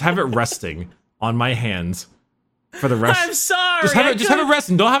just have it resting on my hand for the rest. I'm sorry. Just have it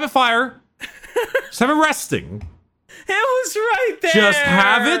resting. Don't have it fire. Just have it resting. It was right there. Just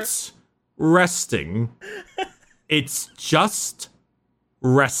have it resting. It's just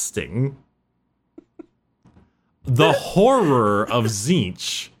resting. The horror of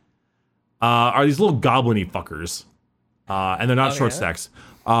Tzeentch are these little goblin-y fuckers. And they're not short stacks.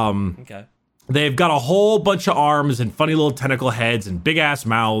 Okay. They've got a whole bunch of arms and funny little tentacle heads and big-ass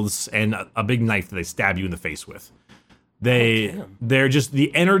mouths and a big knife that they stab you in the face with. They're just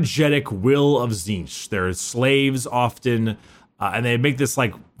the energetic will of Tzeentch. They're slaves often, and they make this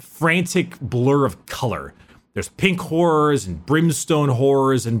like frantic blur of color. There's pink horrors and brimstone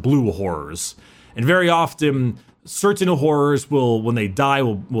horrors and blue horrors. And very often, certain horrors when they die,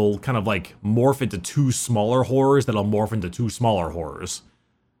 will kind of like morph into two smaller horrors that'll morph into two smaller horrors.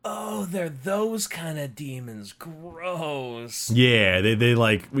 Oh, they're those kind of demons. Gross. Yeah, they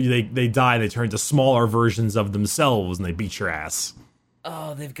die, they turn into smaller versions of themselves, and they beat your ass.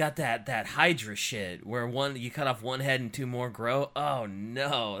 Oh, they've got that Hydra shit where you cut off one head and two more grow. Oh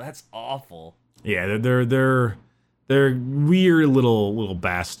no, that's awful. Yeah, they're weird little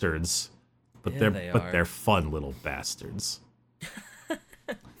bastards, but they're fun little bastards.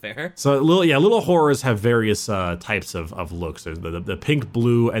 Fair. So little horrors have various types of looks. There's the pink,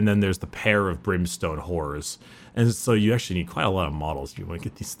 blue, and then there's the pair of brimstone horrors. And so you actually need quite a lot of models if you want to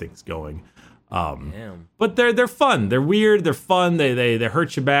get these things going. Damn. But they're fun. They're weird. They're fun. They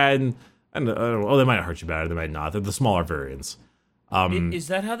hurt you bad. And they might hurt you bad. They might not. They're the smaller variants. Is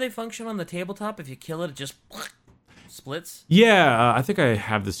that how they function on the tabletop? If you kill it just splits? Yeah, I think I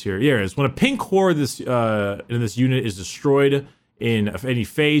have this here. Yeah, it's when a pink horror in this unit is destroyed in any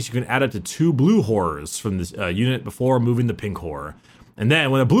phase, you can add up to 2 blue horrors from this unit before moving the pink horror. And then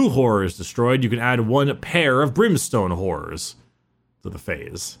when a blue horror is destroyed, you can add 1 pair of brimstone horrors to the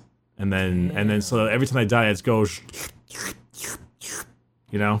phase. And then so every time they die, it goes,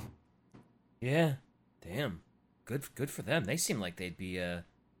 you know? Yeah. Damn. Good for them. They seem like they'd be a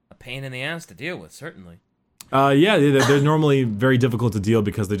pain in the ass to deal with, certainly. Yeah, they're normally very difficult to deal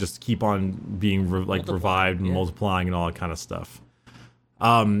because they just keep on being revived and multiplying and all that kind of stuff.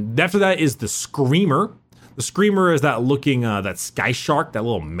 After that is the Screamer. The Screamer is that looking, that sky shark, that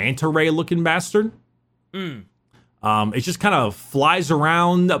little manta ray looking bastard. It just kind of flies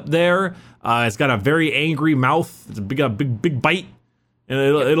around up there. It's got a very angry mouth. It's a big bite, and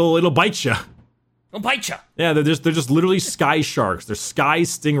it'll bite you. It'll bite you. Yeah, they're just literally sky sharks. They're sky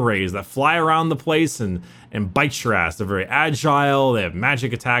stingrays that fly around the place and bite your ass. They're very agile. They have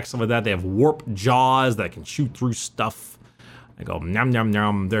magic attacks, some of that. They have warp jaws that can shoot through stuff. They go nom nom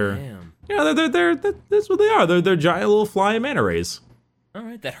nom. They're that's what they are. They're giant little flying manta rays. All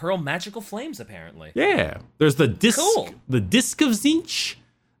right, that hurl magical flames apparently. Yeah, there's the disc. Cool. The disc of Tzeentch.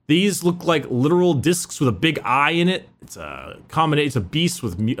 These look like literal discs with a big eye in it. It's a beast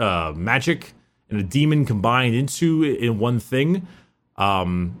with magic and a demon combined in one thing.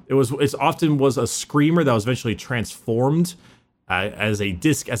 It often was a screamer that was eventually transformed as a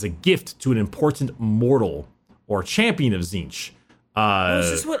disc, as a gift to an important mortal or champion of Tzeentch. Is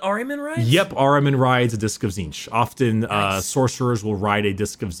this what Ahriman rides? Yep, Ahriman rides a disc of Tzeentch. Often, nice. Sorcerers will ride a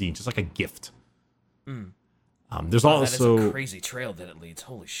disc of Tzeentch. It's like a gift. There's also that is a crazy trail that it leads.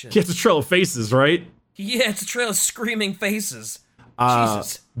 Holy shit! Yeah, it's a trail of faces, right? Yeah, it's a trail of screaming faces.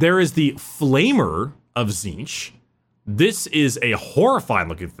 Jesus. There is the Flamer of Tzeentch. This is a horrifying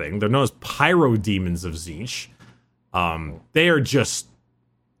looking thing. They're known as Pyro Demons of Tzeentch. They're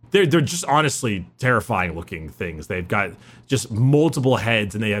just honestly terrifying looking things. They've got just multiple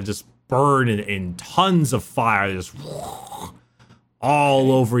heads and they have just burn in tons of fire, just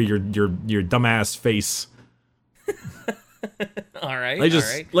all over your dumbass face. All right. They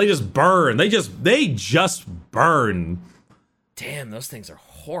just burn. They just burn. Damn, those things are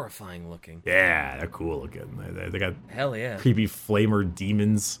horrifying looking. Yeah, they're cool looking. They got hell yeah, creepy flamer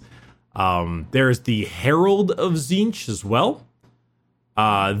demons. There's the Herald of Tzeentch as well.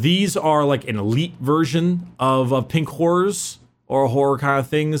 These are like an elite version of pink horrors or horror kind of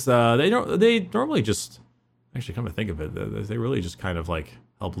things. They normally just, actually come to think of it, they really just kind of like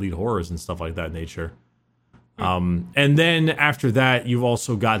help lead horrors and stuff like that nature. And then after that, you've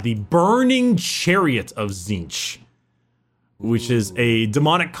also got the Burning Chariot of Tzeentch, which is a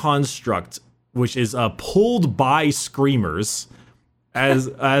demonic construct, which is pulled by screamers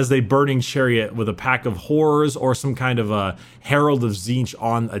as a burning chariot with a pack of horrors or some kind of a herald of Tzeentch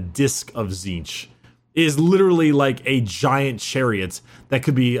on a disc of Tzeentch. It is literally like a giant chariot that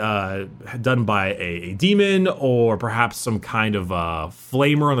could be done by a demon or perhaps some kind of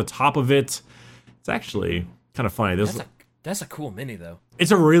flamer on the top of it. It's actually kind of funny. That's a cool mini though.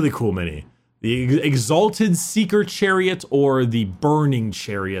 It's a really cool mini. The Exalted Seeker Chariot or the Burning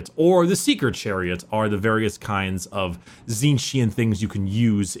Chariot or the Seeker Chariot are the various kinds of Tzeentchian things you can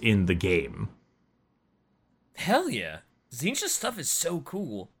use in the game. Hell yeah. Tzeentch stuff is so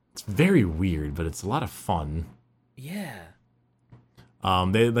cool. It's very weird, but it's a lot of fun. Yeah.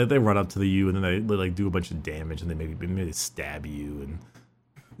 They run up to you and then they like do a bunch of damage and they maybe stab you and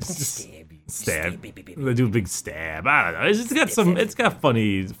stab. They do a big stab. I don't know. It's got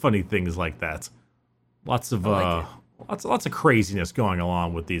funny things like that. Lots of lots of craziness going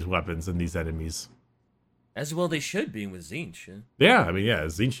along with these weapons and these enemies. As well they should be with Tzeentch. Yeah, I mean, yeah,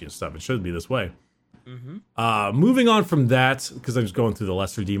 Tzeentchian stuff. It should be this way. Mm-hmm. Moving on from that, because I'm just going through the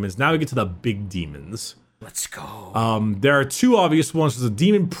lesser demons. Now we get to the big demons. Let's go. There are two obvious ones. There's the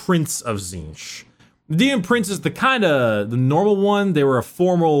Demon Prince of Tzeentch. The Demon Prince is the normal one. They were a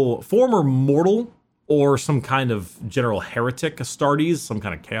former mortal or some kind of general heretic, Astartes, some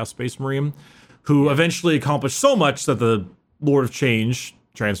kind of Chaos Space Marine, who eventually accomplished so much that the Lord of Change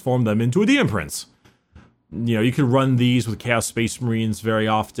transformed them into a Demon Prince. You know, you can run these with Chaos Space Marines very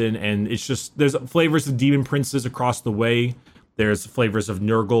often, and it's just, there's flavors of Demon Princes across the way. There's flavors of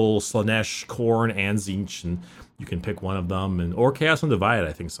Nurgle, Slaanesh, Khorne, and Tzeentch, and you can pick one of them, or Chaos Undivided,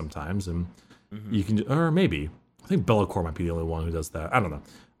 I think, sometimes, and you can, or maybe, I think Be'lakor might be the only one who does that. I don't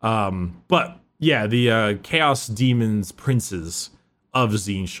know. But yeah, the Chaos Demons Princes of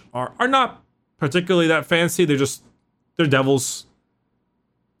Tzeentch are not particularly that fancy. They're devils.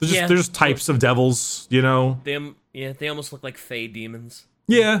 They're just types of devils, you know? They almost look like fey demons.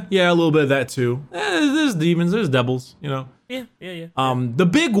 Yeah, a little bit of that too. There's demons, there's devils, you know? Yeah. The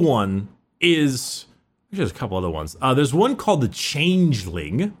big one is, there's a couple other ones. There's one called the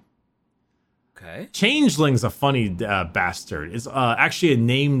Changeling. Okay. Changeling's a funny bastard. It's actually a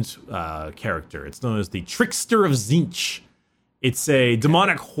named character. It's known as the Trickster of Tzeentch. It's a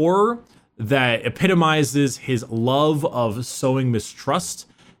demonic horror that epitomizes his love of sowing mistrust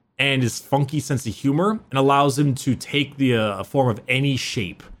and his funky sense of humor, and allows him to take the form of any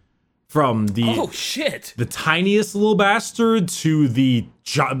shape, from the tiniest little bastard to the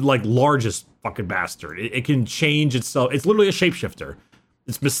largest fucking bastard. It can change itself. It's literally a shapeshifter.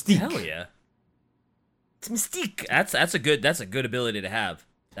 It's Mystique. Hell yeah. It's Mystique. That's a good ability to have.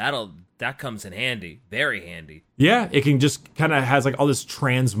 That comes in handy. Very handy. Yeah, it can just kind of has like all this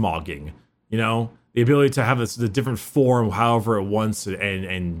transmogging, you know? The ability to have the different form however it wants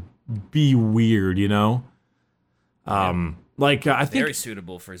and be weird, you know? I think very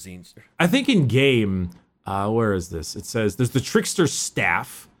suitable for Tzeentch. I think in game, where is this? It says there's the Trickster's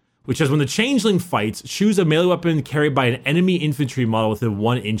Staff, which says when the Changeling fights, choose a melee weapon carried by an enemy infantry model within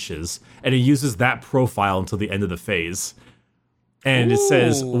 1 inches, and it uses that profile until the end of the phase. And it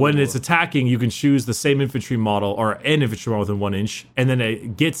says when it's attacking, you can choose the same infantry model or an infantry model within 1 inch, and then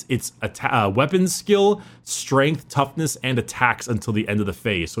it gets its weapons skill, strength, toughness, and attacks until the end of the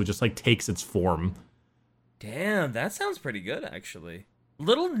phase. So it just like takes its form. Damn, that sounds pretty good, actually.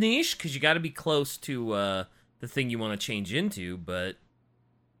 Little niche, because you got to be close to the thing you want to change into, but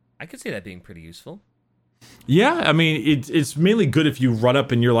I could see that being pretty useful. Yeah, I mean, it's mainly good if you run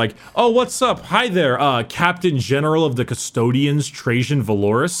up and you're like, oh, what's up? Hi there, Captain General of the Custodians, Trajan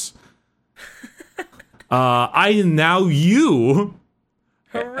Valoris. I am now you.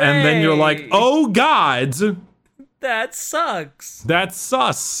 Hooray! And then you're like, oh, God. That sucks. That's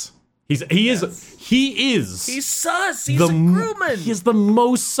sus. He is. He's sus. He's a crewman. He is the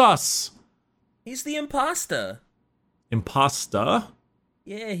most sus. He's the imposter. Imposter?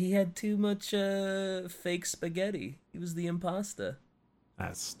 Yeah, he had too much fake spaghetti. He was the imposter.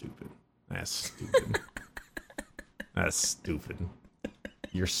 That's stupid. That's stupid.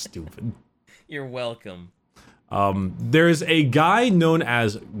 You're stupid. You're welcome. There's a guy known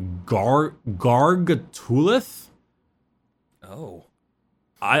as Gargatulith. Oh.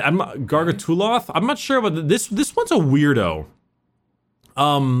 I'm Gargatuloth. I'm not sure about this. This one's a weirdo.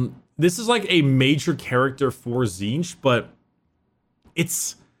 This is like a major character for Tzeentch, but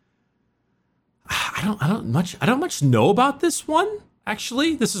it's I don't much know about this one.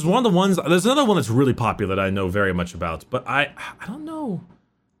 Actually, this is one of the ones. There's another one that's really popular that I know very much about, but I don't know.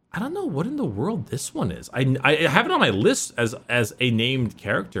 I don't know what in the world this one is. I have it on my list as a named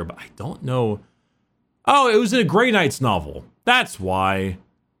character, but I don't know. Oh, it was in a Grey Knights novel. That's why.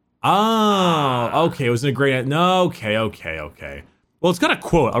 Oh, okay. It was in a Grey Knight. No, okay. Well, it's got a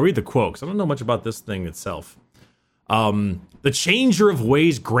quote. I'll read the quote because I don't know much about this thing itself. The changer of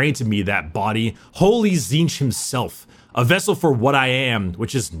ways granted me that body, holy Tzeentch himself, a vessel for what I am,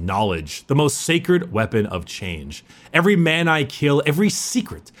 which is knowledge, the most sacred weapon of change. Every man I kill, every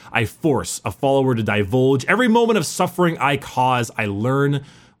secret I force a follower to divulge, every moment of suffering I cause, I learn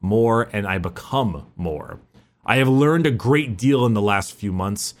more, and I become more. I have learned a great deal in the last few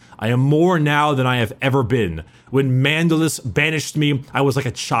months. I am more now than I have ever been. When Mandalus banished me, I was like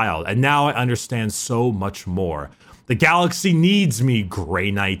a child, and now I understand so much more. The galaxy needs me,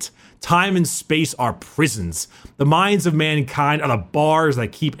 Grey Knight. Time and space are prisons. The minds of mankind are the bars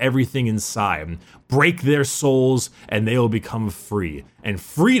that keep everything inside. Break their souls, and they will become free. And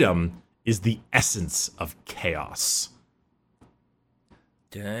freedom is the essence of chaos.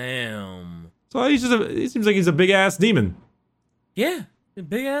 Damn. So he seems like he's a big-ass demon. Yeah, a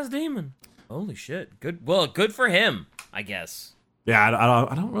big-ass demon. Holy shit. Good. Well, good for him, I guess. Yeah,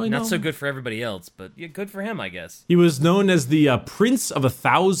 I don't really know. Not so good for everybody else, but yeah, good for him, I guess. He was known as the Prince of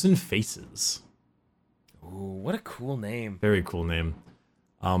 1,000 Faces. Ooh, what a cool name. Very cool name.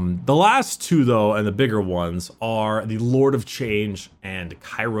 The last two, though, and the bigger ones, are the Lord of Change and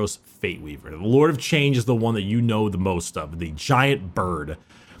Kairos Fateweaver. The Lord of Change is the one that you know the most of, the giant bird.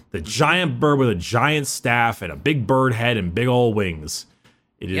 The giant bird with a giant staff and a big bird head and big old wings.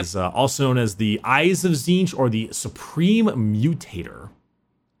 It is also known as the Eyes of Tzeentch or the Supreme Mutator.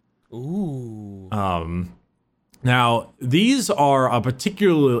 Ooh. Now, these are a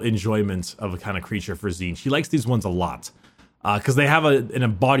particular enjoyment of a kind of creature for Tzeentch. He likes these ones a lot because they have an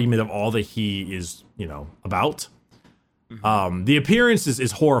embodiment of all that he is, about. The appearance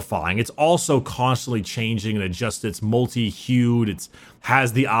is horrifying. It's also constantly changing and adjusted. It's multi-hued. It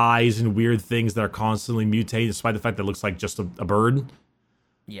has the eyes and weird things that are constantly mutating, despite the fact that it looks like just a bird.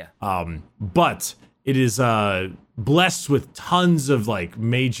 Yeah. But it is blessed with tons of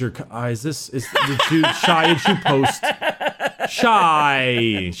major. Is the Shy? Did you post?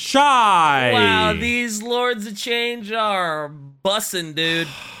 Shy. Wow, these Lords of Change are bussin', dude.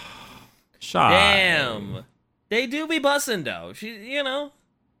 Shy. Damn. They do be bussin', though.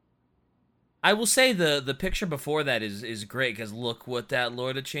 I will say the picture before that is great, because look what that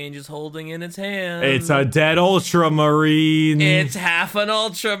Lord of Change is holding in its hand. It's a dead Ultramarine. It's half an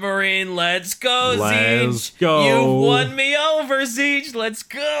Ultramarine. Let's go, Let's Tzeentch. go. You've won me over, Tzeentch. Let's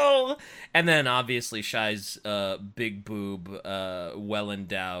go. And then, obviously, Shy's big boob,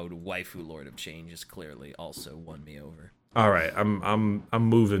 well-endowed waifu Lord of Change is clearly also won me over. All right, I'm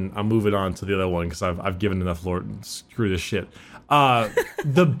moving on to the other one because I've given enough Lord. Screw this shit.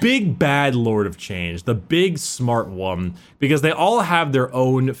 The big bad Lord of Change, the big smart one, because they all have their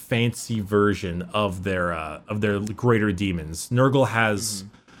own fancy version of their greater demons. Nurgle has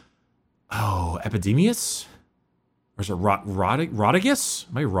Epidemius, or is it Rodigus?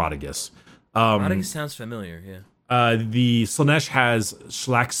 Maybe Rodigus. Rodigus sounds familiar. Yeah. The Slaanesh has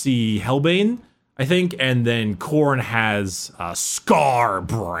Schlaxi Hellbane, I think, and then Khorne has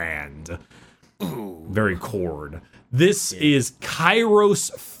Scarbrand. Ooh. Very Khorne. This is Kairos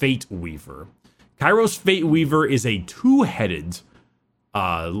Fateweaver. Kairos Fateweaver is a two-headed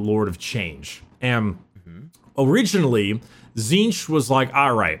Lord of Change. And originally, Tzeentch was like,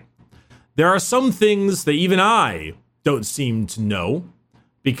 all right, there are some things that even I don't seem to know,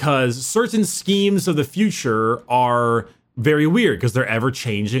 because certain schemes of the future are very weird because they're ever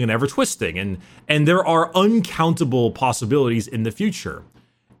changing and ever twisting, and there are uncountable possibilities in the future,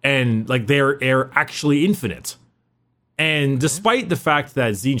 and they're actually infinite. And despite the fact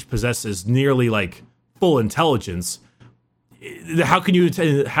that Tzeentch possesses nearly full intelligence, how can you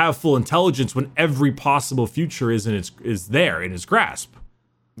have full intelligence when every possible future is there in his grasp?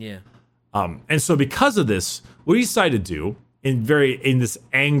 Yeah. And so because of this, what he decided to do in this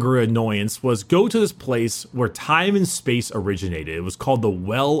anger annoyance was go to this place where time and space originated. It was called the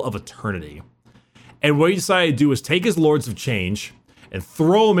Well of Eternity. And what he decided to do was take his Lords of Change and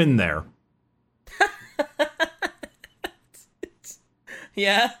throw them in there.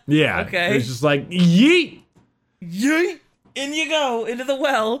 Yeah? Yeah. Okay. It's just like, yeet! Yeet! In you go, into the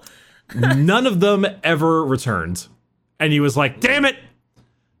well. None of them ever returned. And he was like, damn it!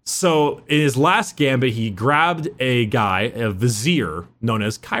 So in his last gambit, he grabbed a guy, a vizier known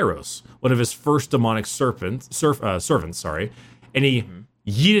as Kairos, one of his first demonic servants, and he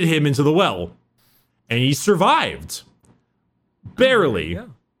yeeted him into the well. And he survived. Barely. Oh,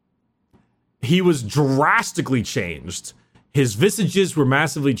 He was drastically changed. His visages were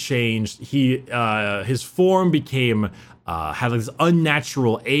massively changed. His form became had this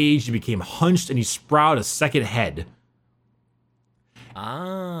unnatural age. He became hunched, and he sprouted a second head.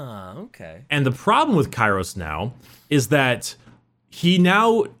 Ah, okay. And the problem with Kairos now is that he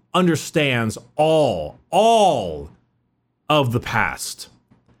now understands all of the past.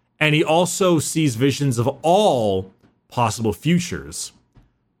 And he also sees visions of all possible futures.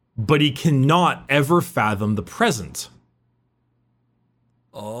 But he cannot ever fathom the present.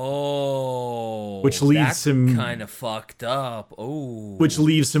 Oh, which leaves him kind of fucked up. Oh, which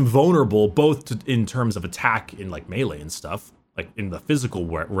leaves him vulnerable both in terms of attack in like melee and stuff, like in the physical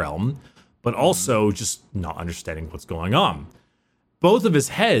realm, but also just not understanding what's going on. Both of his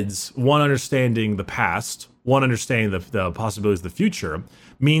heads, one understanding the past, one understanding the possibilities of the future,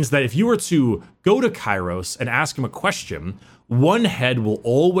 means that if you were to go to Kairos and ask him a question, one head will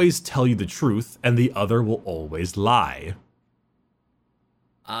always tell you the truth and the other will always lie.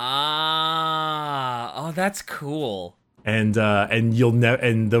 Oh, that's cool. And you'll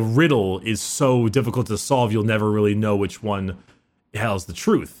and the riddle is so difficult to solve, you'll never really know which one tells the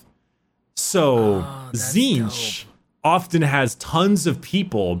truth. So Tzeentch often has tons of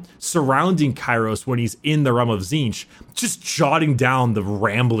people surrounding Kairos when he's in the realm of Tzeentch, just jotting down the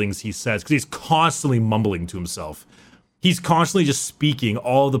ramblings he says, because he's constantly mumbling to himself. He's constantly just speaking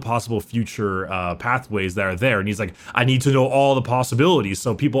all the possible future pathways that are there. And he's like, I need to know all the possibilities.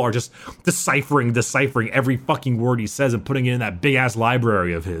 So people are just deciphering every fucking word he says and putting it in that big ass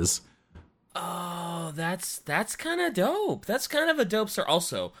library of his. Oh, that's kind of dope. That's kind of a dope start.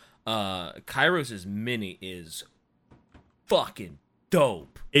 Also, Kairos' mini is fucking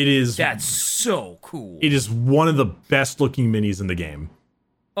dope. It is. That's so cool. It is one of the best looking minis in the game.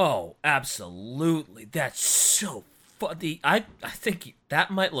 Oh, absolutely. That's so funny. I think that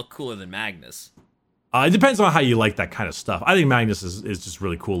might look cooler than Magnus. It depends on how you like that kind of stuff. I think Magnus is just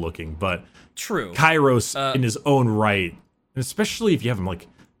really cool looking, but true. Kairos in his own right, and especially if you have him like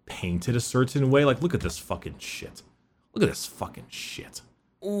painted a certain way, like look at this fucking shit. Look at this fucking shit.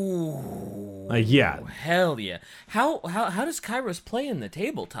 Ooh. Yeah. Hell yeah. How does Kairos play in the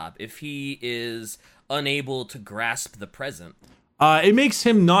tabletop if he is unable to grasp the present? It makes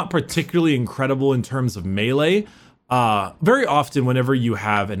him not particularly incredible in terms of melee. Very often, whenever you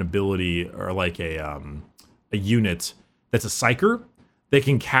have an ability or like a unit that's a psyker, they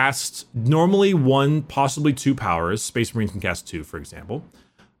can cast normally 1, possibly 2 powers. Space Marines can cast 2, for example.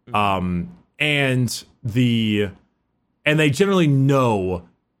 And they generally know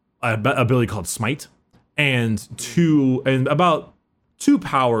an ability called Smite, and about 2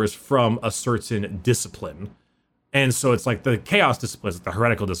 powers from a certain discipline. And so it's like the Chaos discipline, the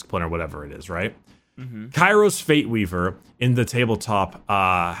Heretical discipline, or whatever it is, right? Kairos Fate Weaver in the tabletop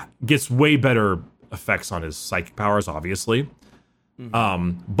gets way better effects on his psychic powers, obviously.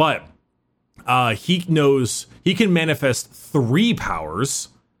 But he knows he can manifest 3 powers,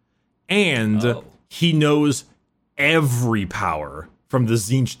 and he knows every power from the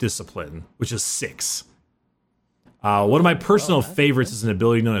Tzeentch discipline, which is 6. One of my personal favorites is an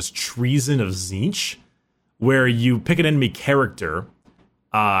ability known as Treason of Tzeentch, where you pick an enemy character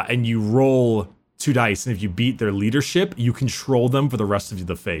and you roll 2 dice, and if you beat their leadership, you control them for the rest of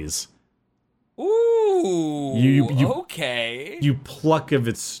the phase. Ooh, okay. You pluck of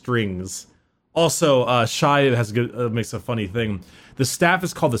its strings. Also, Shai has makes a funny thing. The staff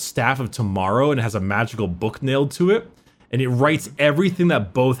is called the Staff of Tomorrow, and it has a magical book nailed to it, and it writes everything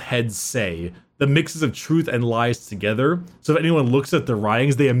that both heads say, the mixes of truth and lies together. So if anyone looks at the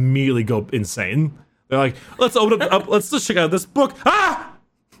writings, they immediately go insane. They're like, let's open up, let's check out this book.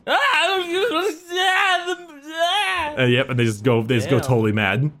 Yep, and they just go totally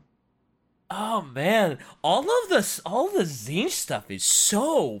mad. Oh man, all the Tzeentch stuff is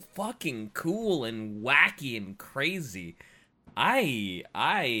so fucking cool and wacky and crazy. I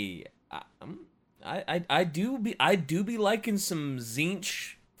do be liking some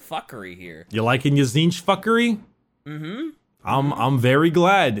Tzeentch fuckery here. You liking your Tzeentch fuckery? Mm-hmm. I'm very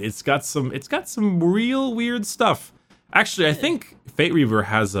glad. It's got some real weird stuff. Actually, I think Fate Weaver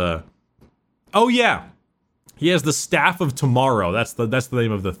has a. Oh yeah, he has the Staff of Tomorrow. That's the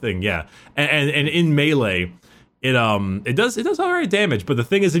name of the thing. Yeah, and in melee, it does alright damage. But the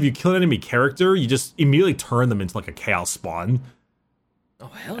thing is, if you kill an enemy character, you just immediately turn them into like a chaos spawn. Oh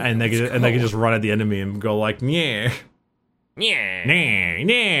hell! And they can just run at the enemy and go like, yeah, I'm a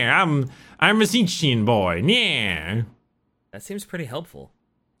Tzeentchian boy, yeah. That seems pretty helpful.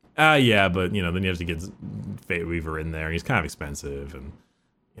 Yeah, but then you have to get Fate Weaver in there, and he's kind of expensive, and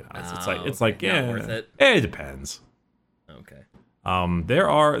it's like yeah, not worth it. It depends. Okay.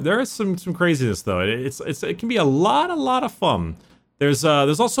 There is some craziness though. It can be a lot of fun. There's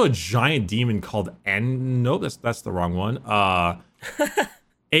also a giant demon called nope, that's the wrong one. Atos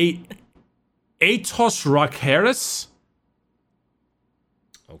Rakeris.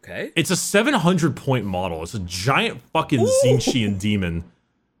 Okay. It's a 700 point model. It's a giant fucking Tzeentchian demon.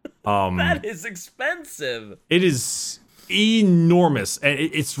 That is expensive. It is enormous, and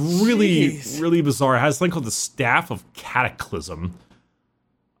it's really bizarre. It has something called the Staff of Cataclysm.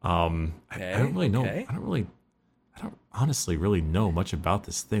 I don't really know. I don't honestly really know much about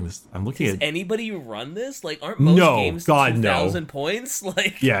this thing. I'm looking Does at anybody run this? Like, aren't most games 2,000 points?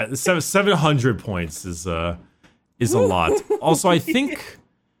 Like, yeah, 700 points is a lot. Also, I think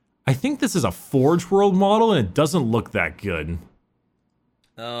this is a Forge World model, and it doesn't look that good.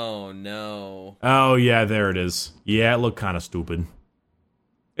 oh no. Oh yeah, there it is. Yeah, it looked kind of stupid.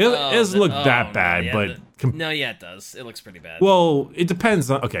 It doesn't look that bad, yeah, but no, yeah, it does. It looks pretty bad. well, it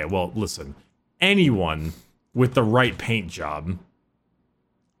depends on. Okay, well, listen. Anyone with the right paint job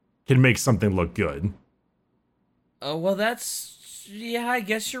can make something look good. Oh, well, yeah, I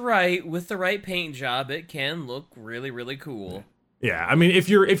guess you're right. With the right paint job, it can look really, really cool. Yeah, I mean, if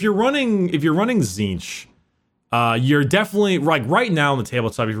you're running Tzeentch, you're definitely like right now on the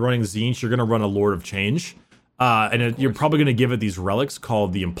tabletop. If you're running Tzeentch, you're gonna run a Lord of Change, you're probably gonna give it these relics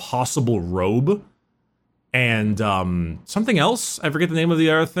called the Impossible Robe, and something else. I forget the name of the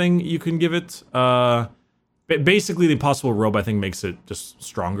other thing you can give it. Basically, the Impossible Robe I think makes it just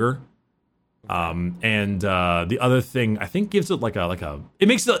stronger. The other thing I think gives it like a it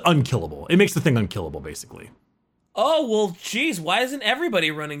makes it unkillable. It makes the thing unkillable basically. Oh, well, geez, why isn't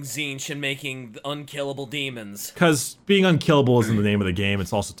everybody running Tzeentch and making unkillable demons? Because being unkillable isn't the name of the game.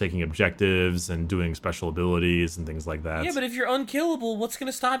 It's also taking objectives and doing special abilities and things like that. Yeah, but if you're unkillable, what's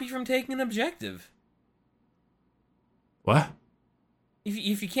going to stop you from taking an objective? What?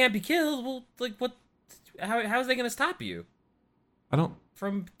 If you can't be killed, well, like, what? How is that going to stop you? I don't...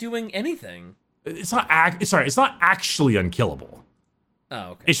 From doing anything? It's not actually unkillable.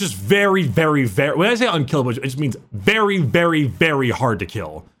 Oh, okay. It's just very, very, very... When I say unkillable, it just means very, very, very hard to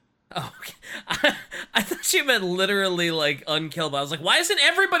kill. Oh, okay. I thought you meant literally, like, unkillable. I was like, why isn't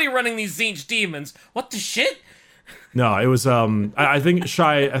everybody running these Tzeentch demons? What the shit? No, it was, I think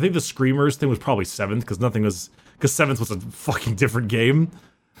the Screamers thing was probably 7th, because 7th was a fucking different game.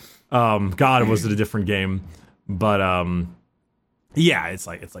 God, was it a different game. But, yeah, it's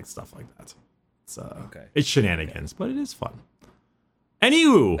like stuff like that. It's, okay. It's shenanigans, but it is fun.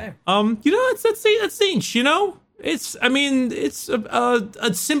 Anywho, Fair. that's Tzeentch, you know? It's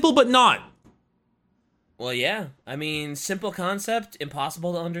a simple but not. Well, yeah. I mean, simple concept,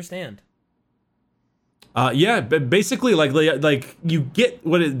 impossible to understand. Yeah, but basically, like you get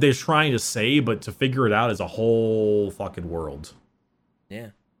what they're trying to say, but to figure it out is a whole fucking world. Yeah.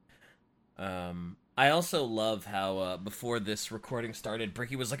 I also love how before this recording started,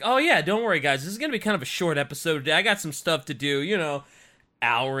 Bricky was like, "Oh yeah, don't worry, guys. This is gonna be kind of a short episode today. I got some stuff to do. You know,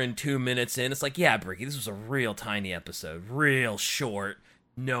 hour and 2 minutes in." It's like, yeah, Bricky, this was a real tiny episode, real short,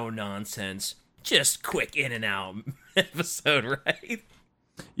 no nonsense, just quick in and out episode, right?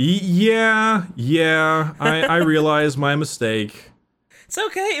 Yeah. I realize my mistake. It's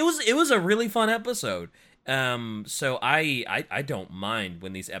okay. It was a really fun episode. So I don't mind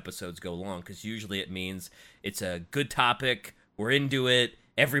when these episodes go long, because usually it means it's a good topic, we're into it,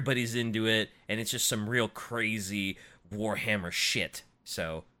 everybody's into it, and it's just some real crazy Warhammer shit.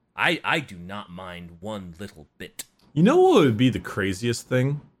 So I do not mind one little bit. You know what would be the craziest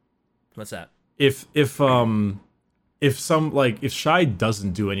thing? What's that? If Shy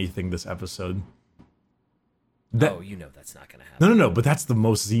doesn't do anything this episode. You know that's not gonna happen. No, but that's the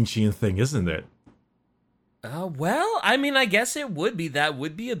most Tzeentchian thing, isn't it? Well, I mean, I guess it would be. That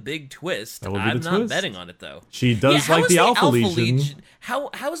would be a big twist. That would be I'm the not twist. betting on it, though. She does like the Alpha Legion.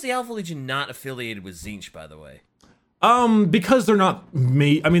 How is the Alpha Legion not affiliated with Tzeentch, by the way? Because they're not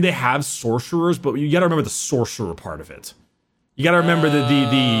made. I mean, they have sorcerers, but you gotta remember the sorcerer part of it. You gotta remember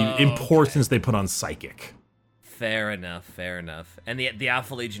the importance they put on psychic. Fair enough. And the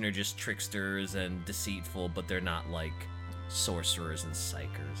Alpha Legion are just tricksters and deceitful, but they're not like sorcerers and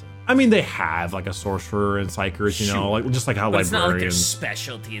psychers. I mean, they have like a sorcerer and psychers, you know, like just like how but librarians. It's not like their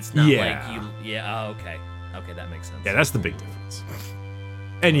specialty. It's not like you. Yeah. Oh, okay. Okay, that makes sense. Yeah, that's the big difference.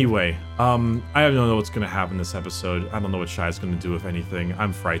 Anyway, I don't know what's gonna happen this episode. I don't know what Shy's gonna do, if anything.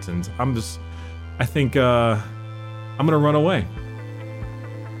 I'm frightened. I think I'm gonna run away.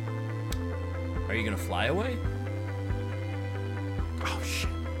 Are you gonna fly away? Oh shit.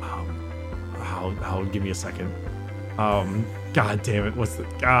 Give me a second. God damn it. What's the...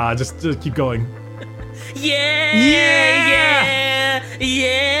 just keep going. Yeah!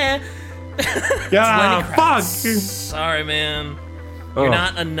 Yeah, fuck! Sorry, man. You're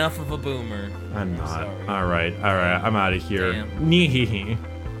not enough of a boomer. I'm not. Sorry. All right. I'm out of here.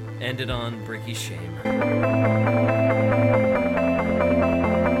 Damn. Ended on Bricky Shame.